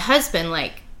my husband,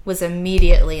 like, was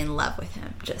immediately in love with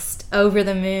him. Just over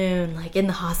the moon, like, in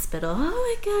the hospital. Oh,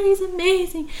 my God, he's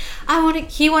amazing.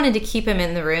 He wanted to keep him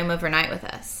in the room overnight with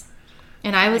us.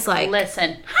 And I was like,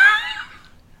 listen.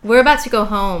 We're about to go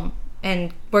home,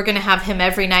 and we're going to have him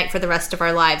every night for the rest of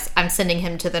our lives. I'm sending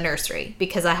him to the nursery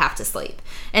because I have to sleep.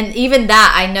 And even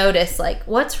that, I noticed, like,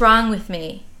 what's wrong with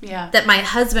me? Yeah. That my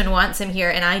husband wants him here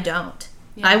and I don't.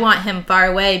 Yeah. I want him far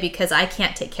away because I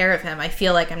can't take care of him. I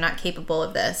feel like I'm not capable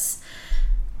of this.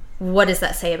 What does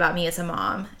that say about me as a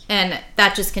mom? And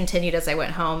that just continued as I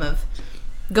went home of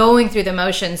going through the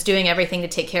motions, doing everything to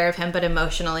take care of him, but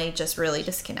emotionally just really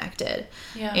disconnected.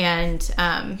 Yeah.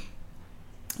 And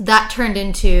that turned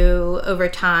into, over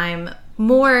time,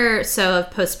 more so of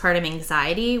postpartum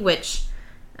anxiety, which,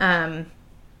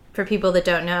 for people that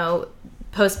don't know,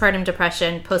 postpartum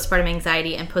depression, postpartum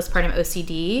anxiety, and postpartum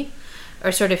OCD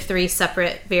are sort of 3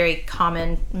 separate, very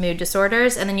common mood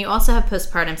disorders. And then you also have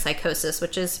postpartum psychosis,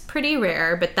 which is pretty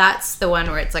rare, but that's the one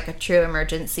where it's like a true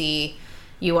emergency,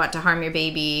 you want to harm your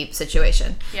baby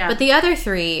situation. Yeah. But the other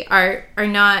 3 are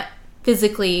not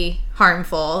physically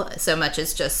harmful so much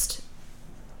as just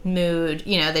mood.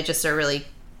 They just are really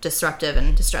disruptive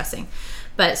and distressing.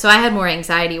 But so I had more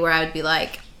anxiety where I would be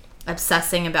like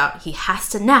obsessing about he has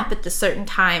to nap at this certain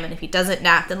time, and if he doesn't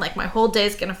nap, then like my whole day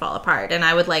is gonna fall apart. And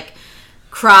I would like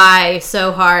cry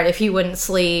so hard if he wouldn't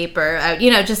sleep, or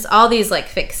just all these like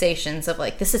fixations of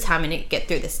like, this is how I'm gonna get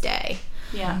through this day.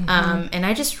 Yeah. And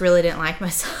I just really didn't like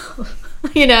myself.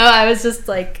 I was just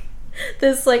like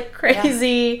this like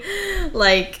crazy,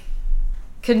 like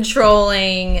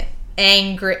controlling,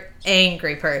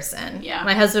 angry person. Yeah.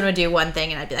 My husband would do one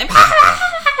thing and I'd be like,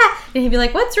 and he'd be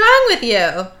like, what's wrong with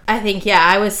you? I think,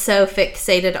 I was so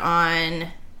fixated on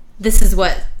this is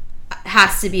what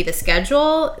has to be the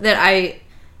schedule that I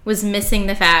was missing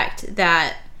the fact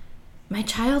that my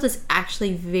child is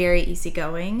actually very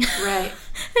easygoing. Right.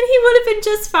 And he would have been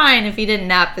just fine if he didn't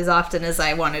nap as often as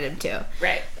I wanted him to.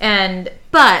 Right.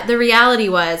 But the reality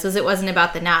was it wasn't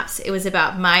about the naps. It was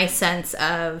about my sense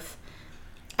of,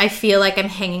 I feel like I'm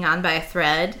hanging on by a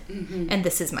thread, and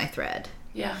this is my thread.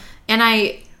 Yeah. And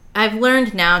I've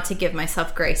learned now to give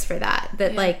myself grace for that.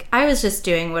 That, like, I was just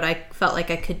doing what I felt like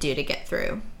I could do to get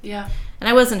through. Yeah. And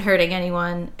I wasn't hurting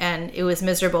anyone, and it was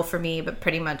miserable for me, but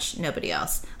pretty much nobody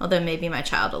else. Although maybe my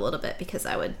child a little bit, because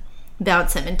I would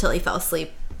bounce him until he fell asleep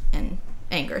in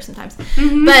anger sometimes.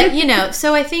 But,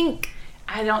 so I think...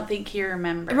 I don't think he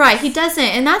remembers. Right, he doesn't.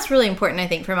 And that's really important, I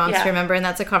think, for moms Yeah. to remember. And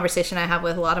that's a conversation I have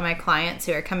with a lot of my clients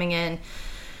who are coming in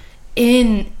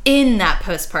that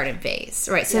postpartum phase,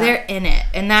 right? So they're in it.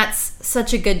 And that's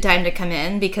such a good time to come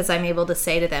in, because I'm able to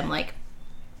say to them, like,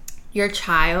 your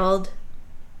child,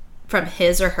 from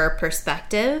his or her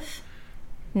perspective,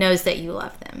 knows that you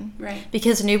love them. Right.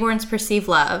 Because newborns perceive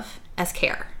love as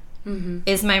care.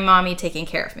 Is my mommy taking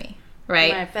care of me?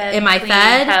 Right? Am I clean,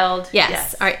 fed? held?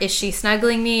 Yes. Is she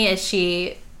snuggling me? Is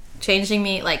she changing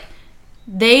me? Like,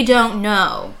 they don't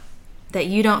know that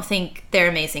you don't think they're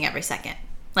amazing every second.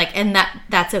 Like, and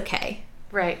that's okay.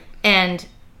 Right. And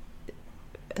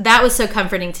that was so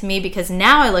comforting to me, because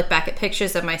now I look back at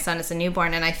pictures of my son as a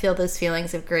newborn and I feel those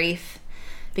feelings of grief,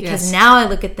 because now I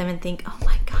look at them and think, oh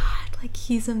my God, like,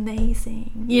 he's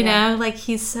amazing. You know, like,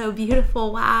 he's so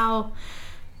beautiful. Wow.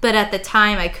 But at the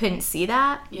time, I couldn't see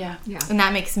that. Yeah. And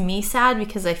that makes me sad,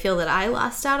 because I feel that I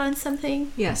lost out on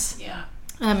something. Yes. Yeah.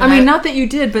 I mean, not that you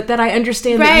did, but that I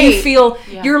understand that you feel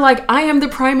you're like, I am the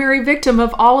primary victim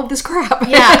of all of this crap.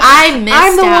 Yeah, I missed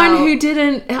I'm the out. one who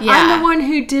didn't. I'm the one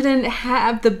who didn't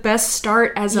have the best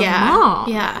start as a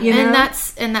mom. Yeah, you know?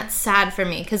 and that's sad for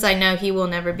me, because I know he will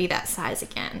never be that size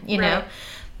again. You know,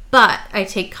 but I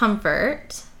take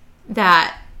comfort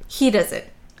that he doesn't.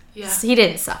 Yeah. He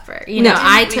didn't suffer. You know,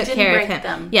 I took care of him.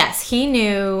 Them. Yes, he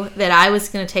knew that I was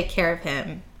going to take care of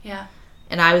him. Yeah.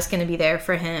 And I was going to be there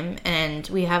for him, and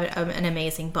we have an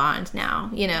amazing bond now,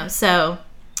 you know. So,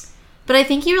 but I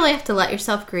think you really have to let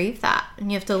yourself grieve that,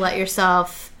 and you have to let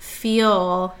yourself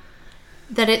feel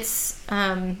that it's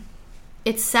sad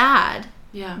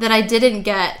that I didn't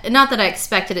get, not that I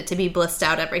expected it to be blissed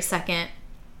out every second,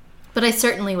 but I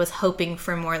certainly was hoping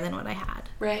for more than what I had.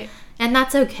 Right. And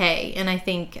that's okay. And I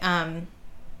think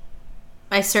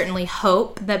I certainly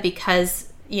hope that,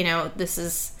 because, you know,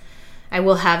 I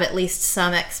will have at least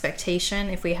some expectation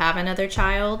if we have another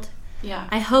child. Yeah.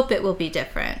 I hope it will be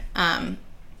different.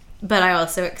 But I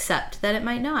also accept that it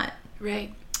might not.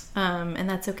 Right. And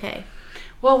that's okay.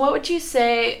 Well, what would you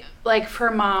say, like,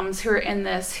 for moms who are in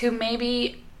this, who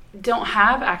maybe don't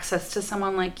have access to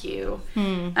someone like you,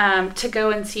 to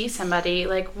go and see somebody?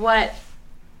 Like,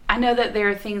 I know that there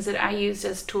are things that I used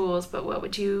as tools, but what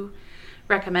would you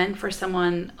recommend for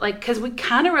someone? Like, because we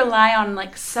kind of rely on,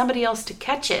 like, somebody else to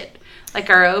catch it. Like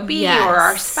our OB or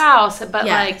our spouse, but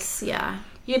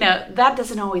you know, that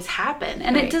doesn't always happen.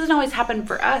 And it doesn't always happen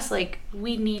for us. Like,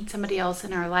 we need somebody else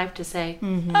in our life to say,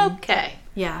 okay.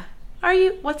 Yeah.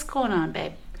 What's going on,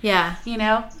 babe? Yeah. You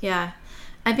know? Yeah.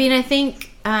 I mean, I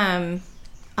think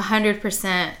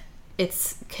 100%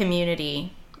 it's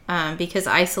community, because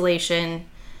isolation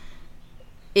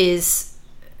is...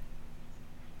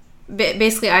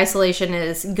 Basically, isolation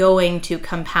is going to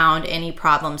compound any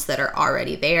problems that are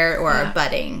already there or are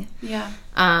budding. Yeah.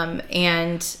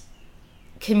 And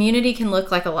community can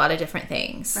look like a lot of different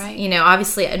things. Right. You know,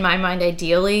 obviously, in my mind,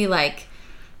 ideally, like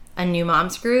a new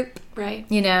moms group. Right.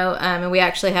 You know, and we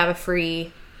actually have a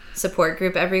free support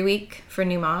group every week for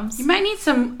new moms. You might need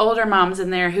some older moms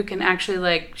in there who can actually,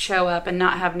 like, show up and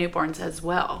not have newborns as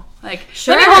well. Like,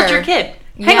 let me hold your kid.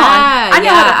 Hang on. I know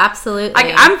how to, absolutely.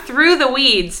 I'm through the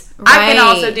weeds. Right. I can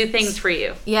also do things for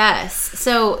you. Yes.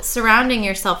 So surrounding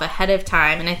yourself ahead of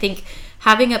time, and I think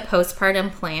having a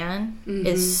postpartum plan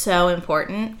is so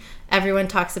important. Everyone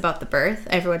talks about the birth.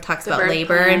 Everyone talks about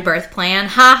labor and birth plan.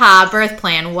 Birth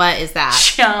plan. What is that?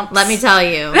 Chumps. Let me tell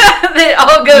you. It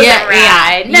all goes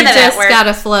awry. You just got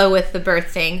to flow with the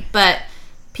birth thing. But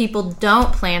people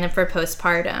don't plan it for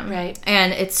postpartum. Right.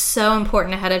 And it's so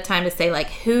important ahead of time to say, like,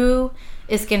 who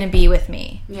is going to be with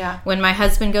me? Yeah. When my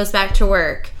husband goes back to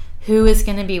work, who is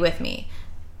going to be with me?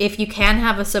 If you can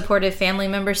have a supportive family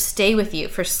member stay with you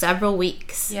for several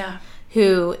weeks. Yeah.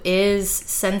 Who is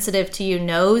sensitive to you,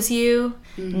 knows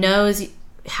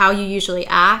how you usually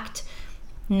act,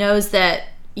 knows that,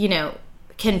 you know,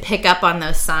 can pick up on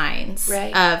those signs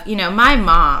Right. of, my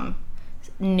mom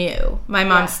knew. My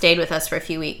mom stayed with us for a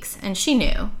few weeks, and she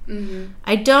knew. Mm-hmm.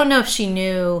 I don't know if she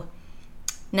knew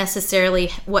necessarily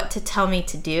what to tell me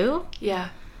to do. Yeah.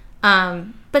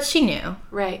 But she knew.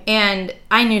 Right. And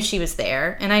I knew she was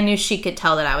there, and I knew she could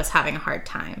tell that I was having a hard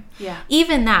time. Yeah.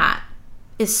 Even that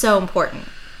is so important,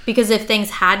 because if things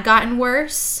had gotten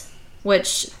worse,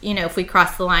 which, if we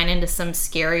cross the line into some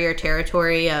scarier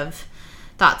territory of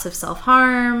thoughts of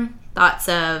self-harm, thoughts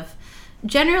of,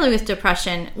 generally with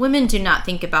depression, women do not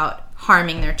think about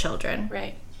harming their children.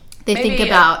 Right. They Maybe, think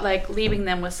about like leaving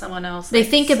them with someone else. They like,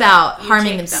 think so about you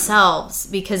harming take themselves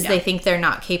because Yeah. they think they're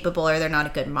not capable or they're not a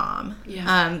good mom.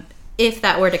 Yeah. If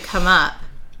that were to come up,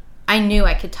 I knew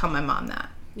I could tell my mom that,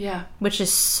 Yeah. which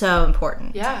is so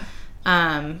important. Yeah.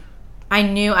 I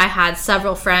knew I had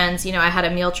several friends. I had a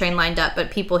meal train lined up,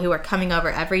 but people who were coming over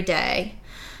every day.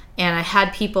 And I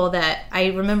had people that I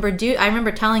remember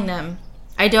telling them,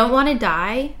 I don't want to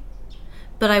die,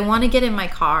 but I want to get in my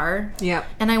car. Yep.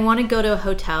 And I want to go to a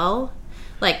hotel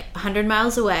like 100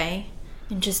 miles away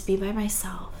and just be by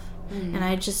myself. Mm. And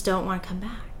I just don't want to come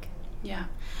back. Yeah.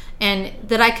 And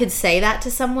that I could say that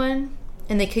to someone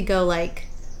and they could go like,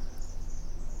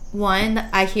 1,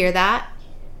 I hear that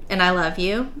and I love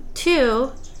you.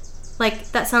 2,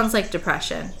 like, that sounds like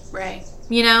depression. Right.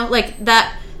 Like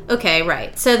that. Okay,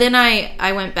 right. So then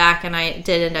I went back and I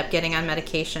did end up getting on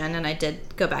medication, and I did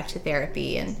go back to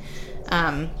therapy, and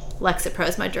Lexapro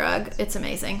is my drug. It's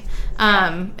amazing.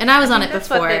 And I was on it That's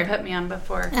before. what they put me on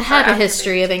before. I had a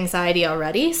history of anxiety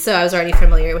already, so I was already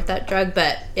familiar with that drug,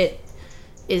 but it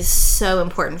is so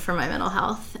important for my mental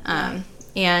health.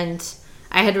 And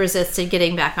I had resisted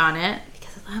getting back on it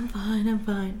because I'm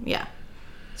fine. Yeah.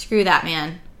 Screw that,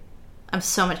 man. I'm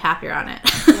so much happier on it.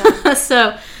 Yeah.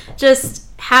 So just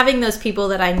having those people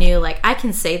that I knew, like, I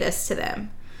can say this to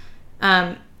them.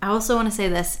 I also want to say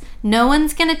this. No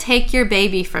one's going to take your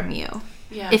baby from you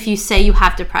if you say you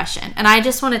have depression. And I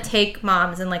just want to take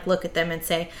moms and, like, look at them and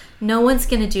say, no one's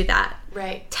going to do that.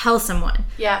 Right. Tell someone.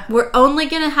 Yeah. We're only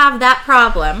going to have that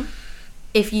problem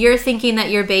if you're thinking that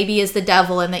your baby is the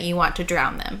devil and that you want to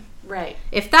drown them. Right.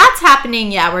 If that's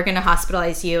happening, we're going to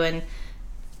hospitalize you and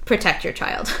protect your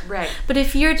child. Right. But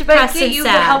if you're depressed get and you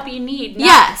sad, the help you need.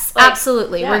 yes, like,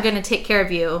 absolutely. yeah. We're going to take care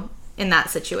of you in that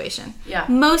situation. Yeah.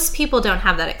 Most people don't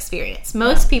have that experience.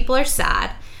 Most people are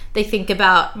sad. They think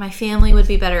about, my family would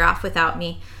be better off without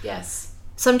me. Yes.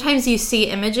 Sometimes you see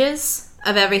images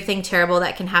of everything terrible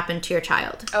that can happen to your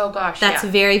child. Oh gosh. That's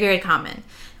very, very common.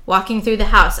 Walking through the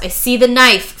house, I see the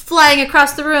knife flying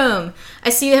across the room.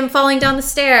 I see him falling down the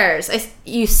stairs.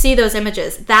 You see those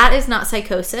images. That is not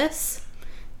psychosis.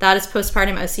 That is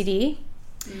postpartum OCD.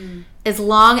 Mm. As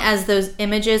long as those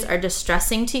images are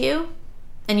distressing to you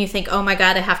and you think, oh my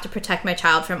God, I have to protect my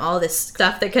child from all this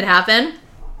stuff that could happen.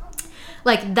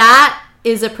 Like, that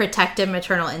is a protective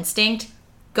maternal instinct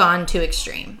gone to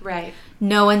extreme. Right.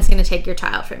 No one's going to take your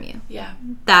child from you. Yeah.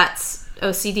 That's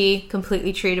OCD,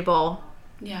 completely treatable.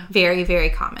 Yeah. Very, very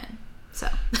common. So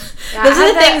Yeah, those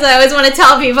are the things I always want to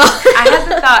tell people. I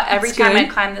had the thought every time good. I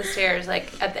climbed the stairs,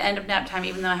 like at the end of nap time,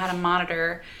 even though I had a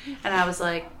monitor, and I was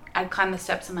like, I'd climb the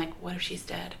steps. I'm like, what if she's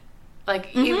dead?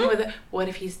 Like, even with what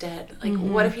if he's dead? Like,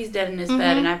 what if he's dead in his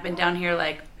bed? And I've been down here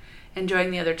like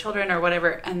enjoying the other children or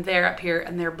whatever, and they're up here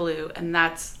and they're blue, and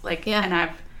that's like, and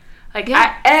I've like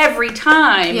every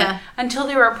time until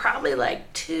they were probably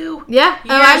like 2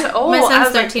 years old. My son's I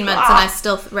was 13 like, months, and I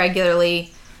still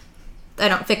regularly. I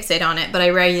don't fixate on it, but I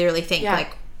regularly think,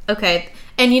 like, okay.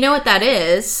 And you know what that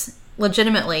is?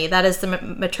 Legitimately, that is the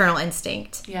maternal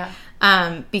instinct. Yeah.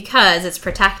 Because it's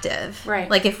protective. Right.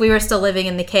 Like, if we were still living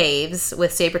in the caves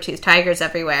with saber-toothed tigers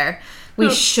everywhere, we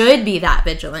should be that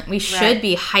vigilant. We should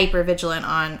be hyper-vigilant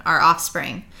on our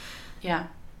offspring. Yeah.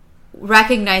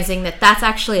 Recognizing that that's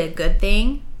actually a good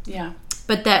thing. Yeah.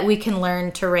 But that we can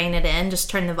learn to rein it in,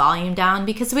 just turn the volume down,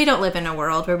 because we don't live in a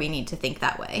world where we need to think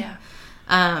that way. Yeah.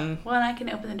 Well, and I can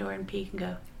open the door and peek and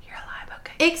go, you're alive,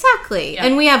 okay. Exactly. Yeah.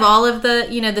 And we have all of the,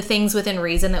 the things within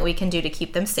reason that we can do to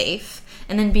keep them safe.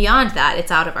 And then beyond that, it's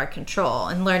out of our control.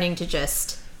 And learning to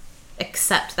just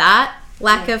accept that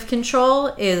lack of control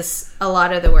is a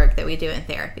lot of the work that we do in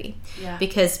therapy. Yeah.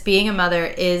 Because being a mother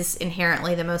is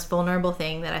inherently the most vulnerable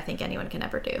thing that I think anyone can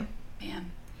ever do.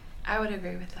 Man, I would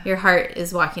agree with that. Your heart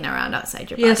is walking around outside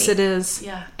your body. Yes, it is.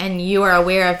 Yeah. And you are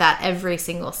aware of that every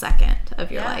single second of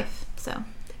your life. So,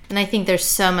 and I think there's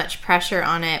so much pressure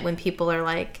on it when people are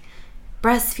like,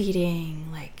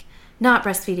 breastfeeding, like not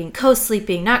breastfeeding,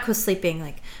 co-sleeping, not co-sleeping,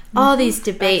 like all these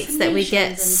debates that we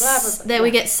get we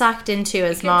get sucked into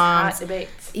as moms. Hot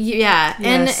debates. Yeah,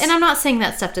 Yes. and I'm not saying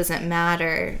that stuff doesn't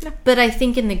matter, but I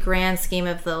think in the grand scheme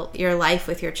of your life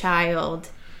with your child,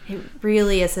 it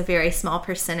really is a very small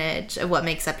percentage of what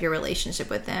makes up your relationship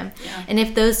with them. Yeah. And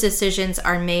if those decisions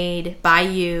are made by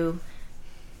you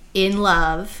in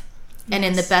love and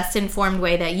in the best informed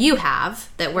way that you have,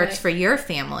 that works for your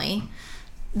family,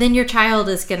 then your child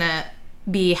is going to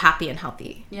be happy and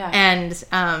healthy. Yeah.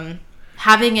 And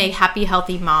having a happy,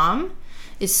 healthy mom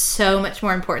is so much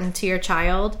more important to your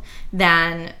child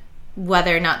than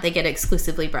whether or not they get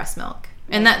exclusively breast milk.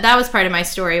 And that was part of my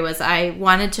story, was I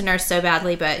wanted to nurse so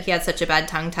badly, but he had such a bad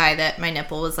tongue tie that my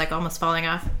nipple was like almost falling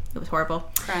off. It was horrible.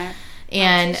 Right.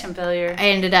 And Failure. I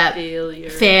ended up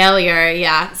failure,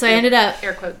 yeah. So I ended up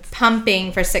air quotes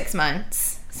pumping for 6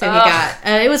 months. So he got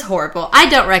it was horrible. I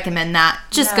don't recommend that.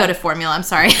 Just go to formula. I'm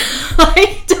sorry.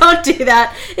 Like, don't do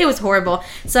that. It was horrible.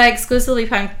 So I exclusively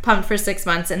pumped for 6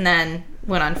 months and then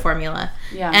went on formula.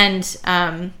 Yeah.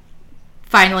 And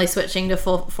finally switching to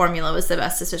full formula was the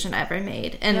best decision I ever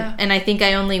made. And I think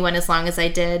I only went as long as I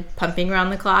did pumping around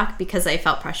the clock because I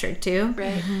felt pressured to.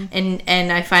 Right. Mm-hmm.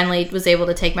 And I finally was able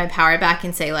to take my power back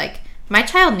and say, like, my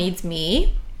child needs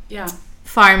me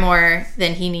far more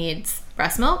than he needs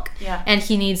breast milk. Yeah. And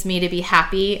he needs me to be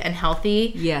happy and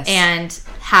healthy. Yes. And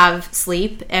have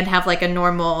sleep and have like a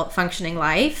normal functioning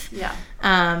life. Yeah.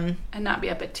 And not be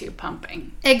up at 2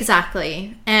 pumping.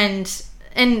 Exactly. And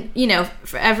you know,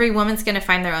 for every woman's going to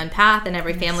find their own path, and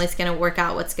every family's going to work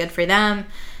out what's good for them.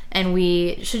 And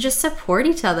we should just support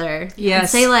each other. Yes. And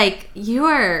say, like, you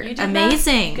are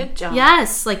amazing. Good job.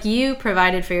 Yes. Like, you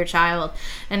provided for your child.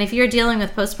 And if you're dealing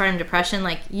with postpartum depression,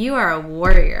 like, you are a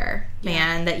warrior,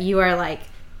 man, that you are, like,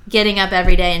 getting up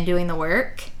every day and doing the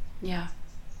work. Yeah.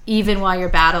 Even while you're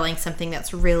battling something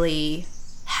that's really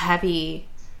heavy.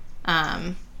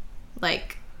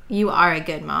 Like, you are a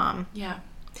good mom. Yeah.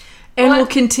 And will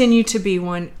continue to be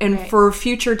one. And for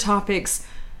future topics,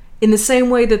 in the same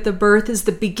way that the birth is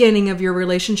the beginning of your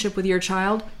relationship with your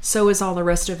child, so is all the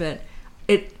rest of it.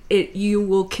 You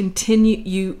will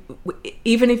continue,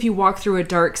 even if you walk through a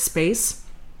dark space,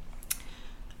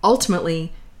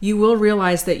 ultimately, you will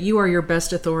realize that you are your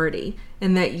best authority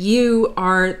and that you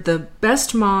are the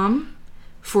best mom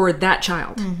for that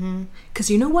child.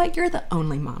 Because you know what? You're the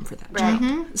only mom for that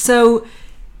child. So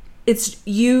it's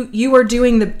you are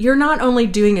doing you're not only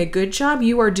doing a good job,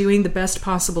 you are doing the best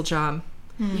possible job.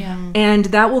 Yeah. And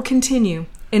that will continue.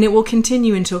 And it will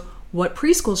continue until what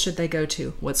preschool should they go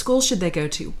to? What school should they go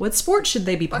to? What sports should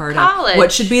they be part college? of?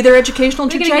 What should be their educational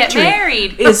trajectory? They're going to get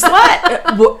married. Is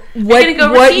What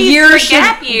what year should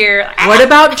gap year? What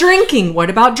about drinking? What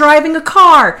about driving a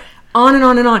car? On and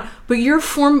on and on. But you're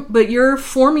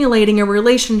formulating a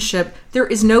relationship. There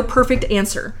is no perfect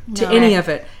answer to any of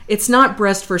it. It's not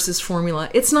breast versus formula.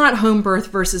 It's not home birth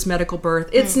versus medical birth.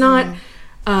 It's not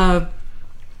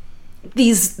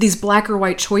these black or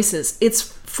white choices. It's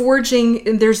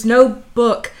forging. There's no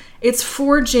book. It's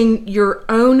forging your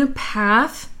own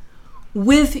path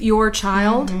with your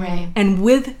child and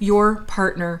with your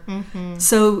partner.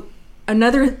 So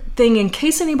another thing, in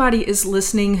case anybody is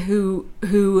listening who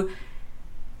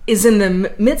is in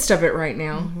the midst of it right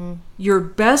now, your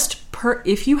best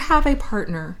if you have a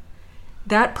partner,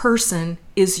 that person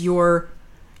is your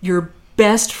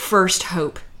best first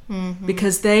hope,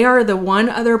 because they are the one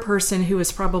other person who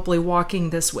is probably walking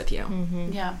this with you.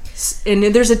 Yeah. And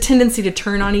there's a tendency to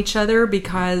turn on each other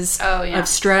because of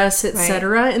stress,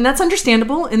 etc. And that's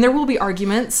understandable. And there will be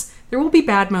arguments. There will be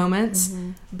bad moments,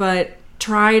 but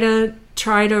try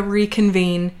to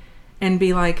reconvene and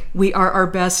be like, we are our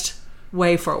best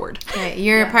way forward. Right.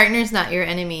 Your partner's not your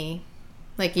enemy.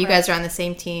 Like, you guys are on the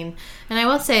same team. And I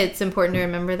will say it's important to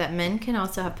remember that men can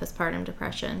also have postpartum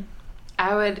depression.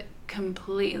 I would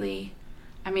completely,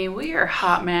 we are a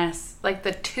hot mess. Like,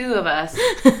 the two of us.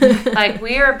 Like,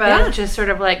 we are both just sort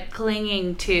of like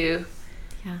clinging to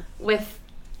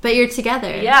But you're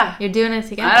together. Yeah. You're doing it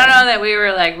together. I don't know that we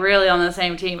were like really on the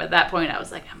same team at that point. I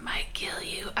was like, I might kill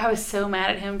you. I was so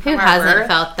mad at him from Who our hasn't birth.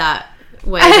 felt that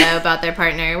way though about their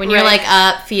partner? When you're like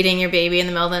up feeding your baby in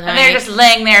the middle of the night. And they're just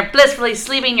laying there blissfully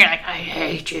sleeping. You're like, I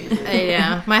hate you. I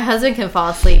know. My husband can fall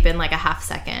asleep in like a half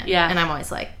second. Yeah. And I'm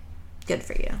always like, good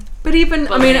for you. But even,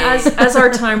 as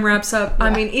our time wraps up,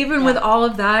 even with all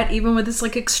of that, even with this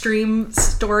like extreme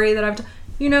story that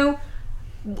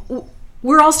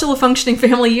we're all still a functioning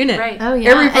family unit. Right. Oh yeah.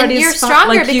 Everybody's and you're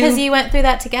stronger because you went through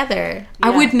that together.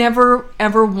 I would never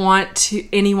ever want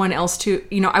anyone else to,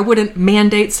 I wouldn't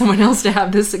mandate someone else to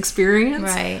have this experience.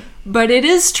 Right. But it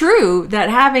is true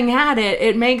that having had it,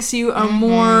 it makes you a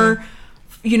more,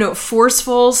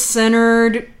 forceful,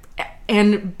 centered,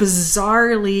 and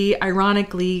bizarrely,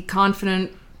 ironically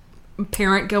confident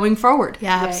parent going forward.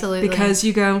 Yeah, Right. absolutely. Because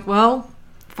you go, well,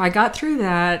 if I got through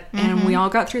that and we all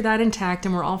got through that intact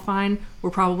and we're all fine,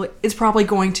 it's probably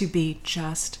going to be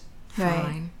just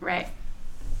fine. Right.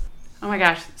 Oh my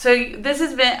gosh. So this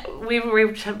has been, we've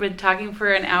been talking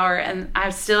for an hour, and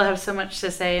I still have so much to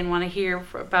say and want to hear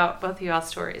about both of y'all's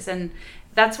stories. And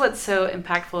that's what's so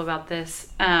impactful about this.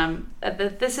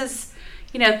 That this is,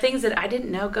 things that I didn't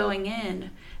know going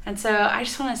in. And so I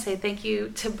just want to say thank you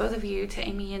to both of you, to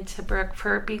Amy and to Brooke,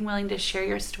 for being willing to share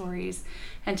your stories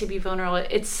and to be vulnerable.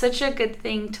 It's such a good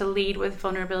thing to lead with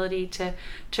vulnerability,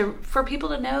 for people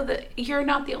to know that you're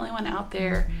not the only one out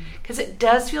there, because it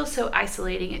does feel so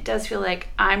isolating. It does feel like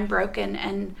I'm broken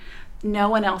and no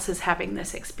one else is having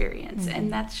this experience,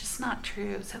 and that's just not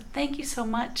true. So thank you so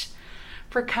much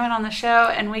for coming on the show,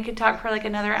 and we could talk for like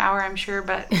another hour, I'm sure,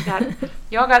 but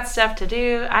y'all got stuff to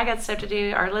do. I got stuff to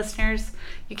do. Our listeners,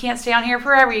 you can't stay on here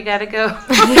forever. You got to go.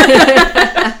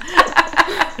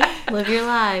 Live your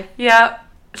life. Yeah.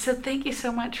 So thank you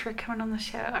so much for coming on the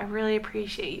show. I really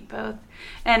appreciate you both.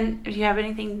 And do you have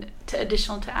anything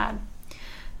additional to add?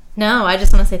 No, I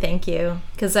just want to say thank you,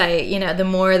 because the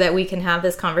more that we can have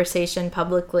this conversation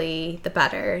publicly, the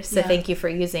better. So thank you for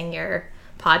using your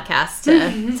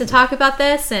podcast to talk about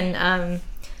this, and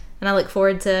I look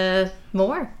forward to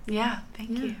more. Yeah, thank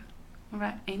you. What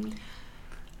about Amy?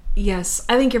 Yes,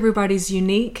 I think everybody's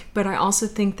unique, but I also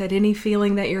think that any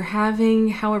feeling that you're having,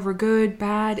 however good,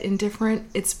 bad, indifferent,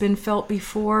 it's been felt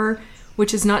before,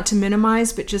 which is not to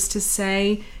minimize, but just to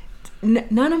say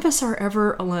none of us are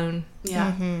ever alone.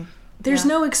 Yeah. There's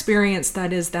no experience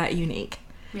that is that unique.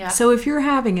 Yeah. So if you're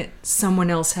having it, someone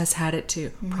else has had it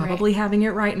too. Probably having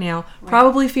it right now.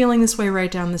 Probably feeling this way right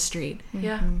down the street.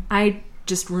 Yeah. I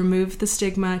just remove the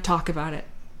stigma, talk about it.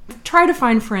 Try to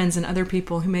find friends and other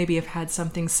people who maybe have had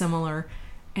something similar.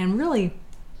 And really,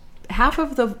 half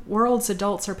of the world's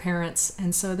adults are parents.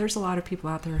 And so there's a lot of people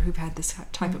out there who've had this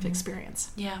type of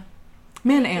experience. Yeah.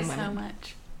 Men Thank and you women. so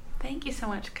much. Thank you so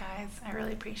much, guys. I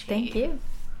really appreciate Thank you.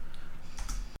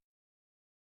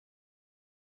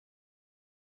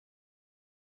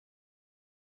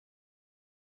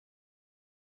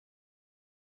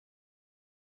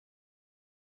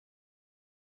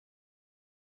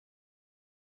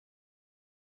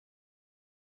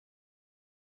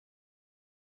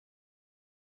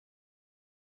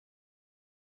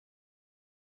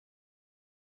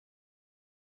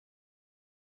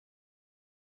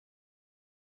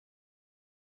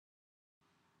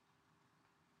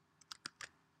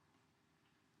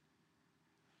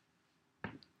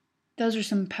 Those are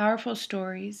some powerful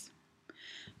stories.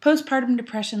 Postpartum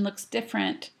depression looks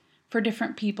different for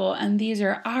different people, and these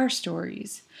are our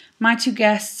stories. My two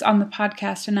guests on the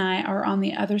podcast and I are on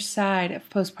the other side of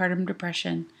postpartum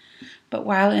depression, but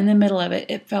while in the middle of it,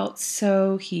 it felt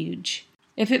so huge.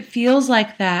 If it feels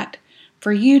like that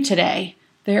for you today,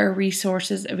 there are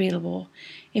resources available.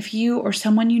 If you or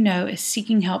someone you know is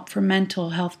seeking help for mental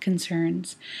health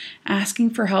concerns, asking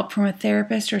for help from a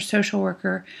therapist or social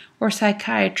worker or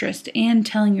psychiatrist, and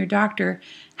telling your doctor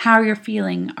how you're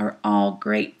feeling are all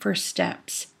great first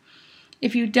steps.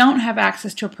 If you don't have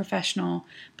access to a professional,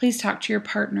 please talk to your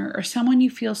partner or someone you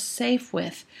feel safe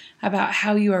with about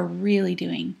how you are really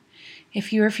doing.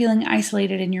 If you are feeling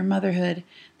isolated in your motherhood,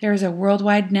 there is a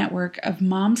worldwide network of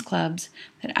moms clubs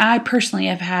that I personally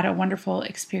have had a wonderful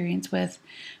experience with.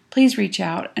 Please reach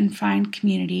out and find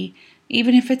community,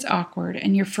 even if it's awkward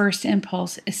and your first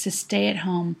impulse is to stay at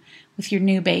home with your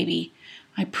new baby.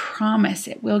 I promise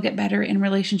it will get better in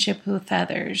relationship with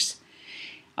others.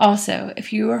 Also,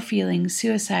 if you are feeling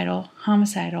suicidal,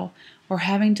 homicidal, or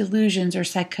having delusions or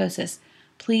psychosis,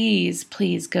 please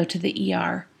go to the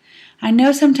ER. I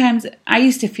know sometimes I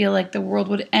used to feel like the world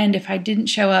would end if I didn't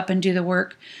show up and do the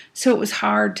work, so it was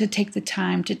hard to take the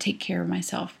time to take care of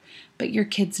myself. But your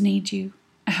kids need you,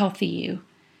 a healthy you.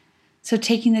 So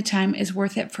taking the time is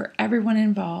worth it for everyone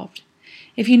involved.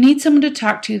 If you need someone to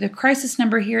talk to, the crisis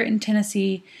number here in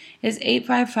Tennessee is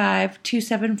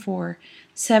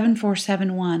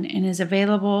 855-274-7471 and is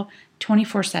available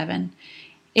 24/7.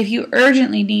 If you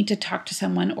urgently need to talk to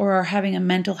someone or are having a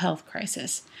mental health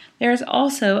crisis, there is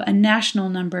also a national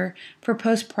number for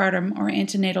postpartum or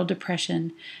antenatal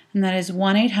depression, and that is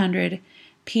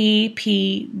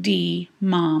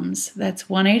 1-800-PPD-MOMS. That's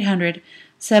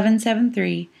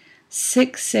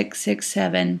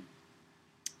 1-800-773-6667.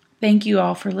 Thank you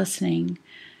all for listening,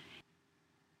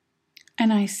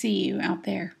 and I see you out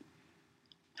there.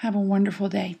 Have a wonderful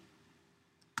day.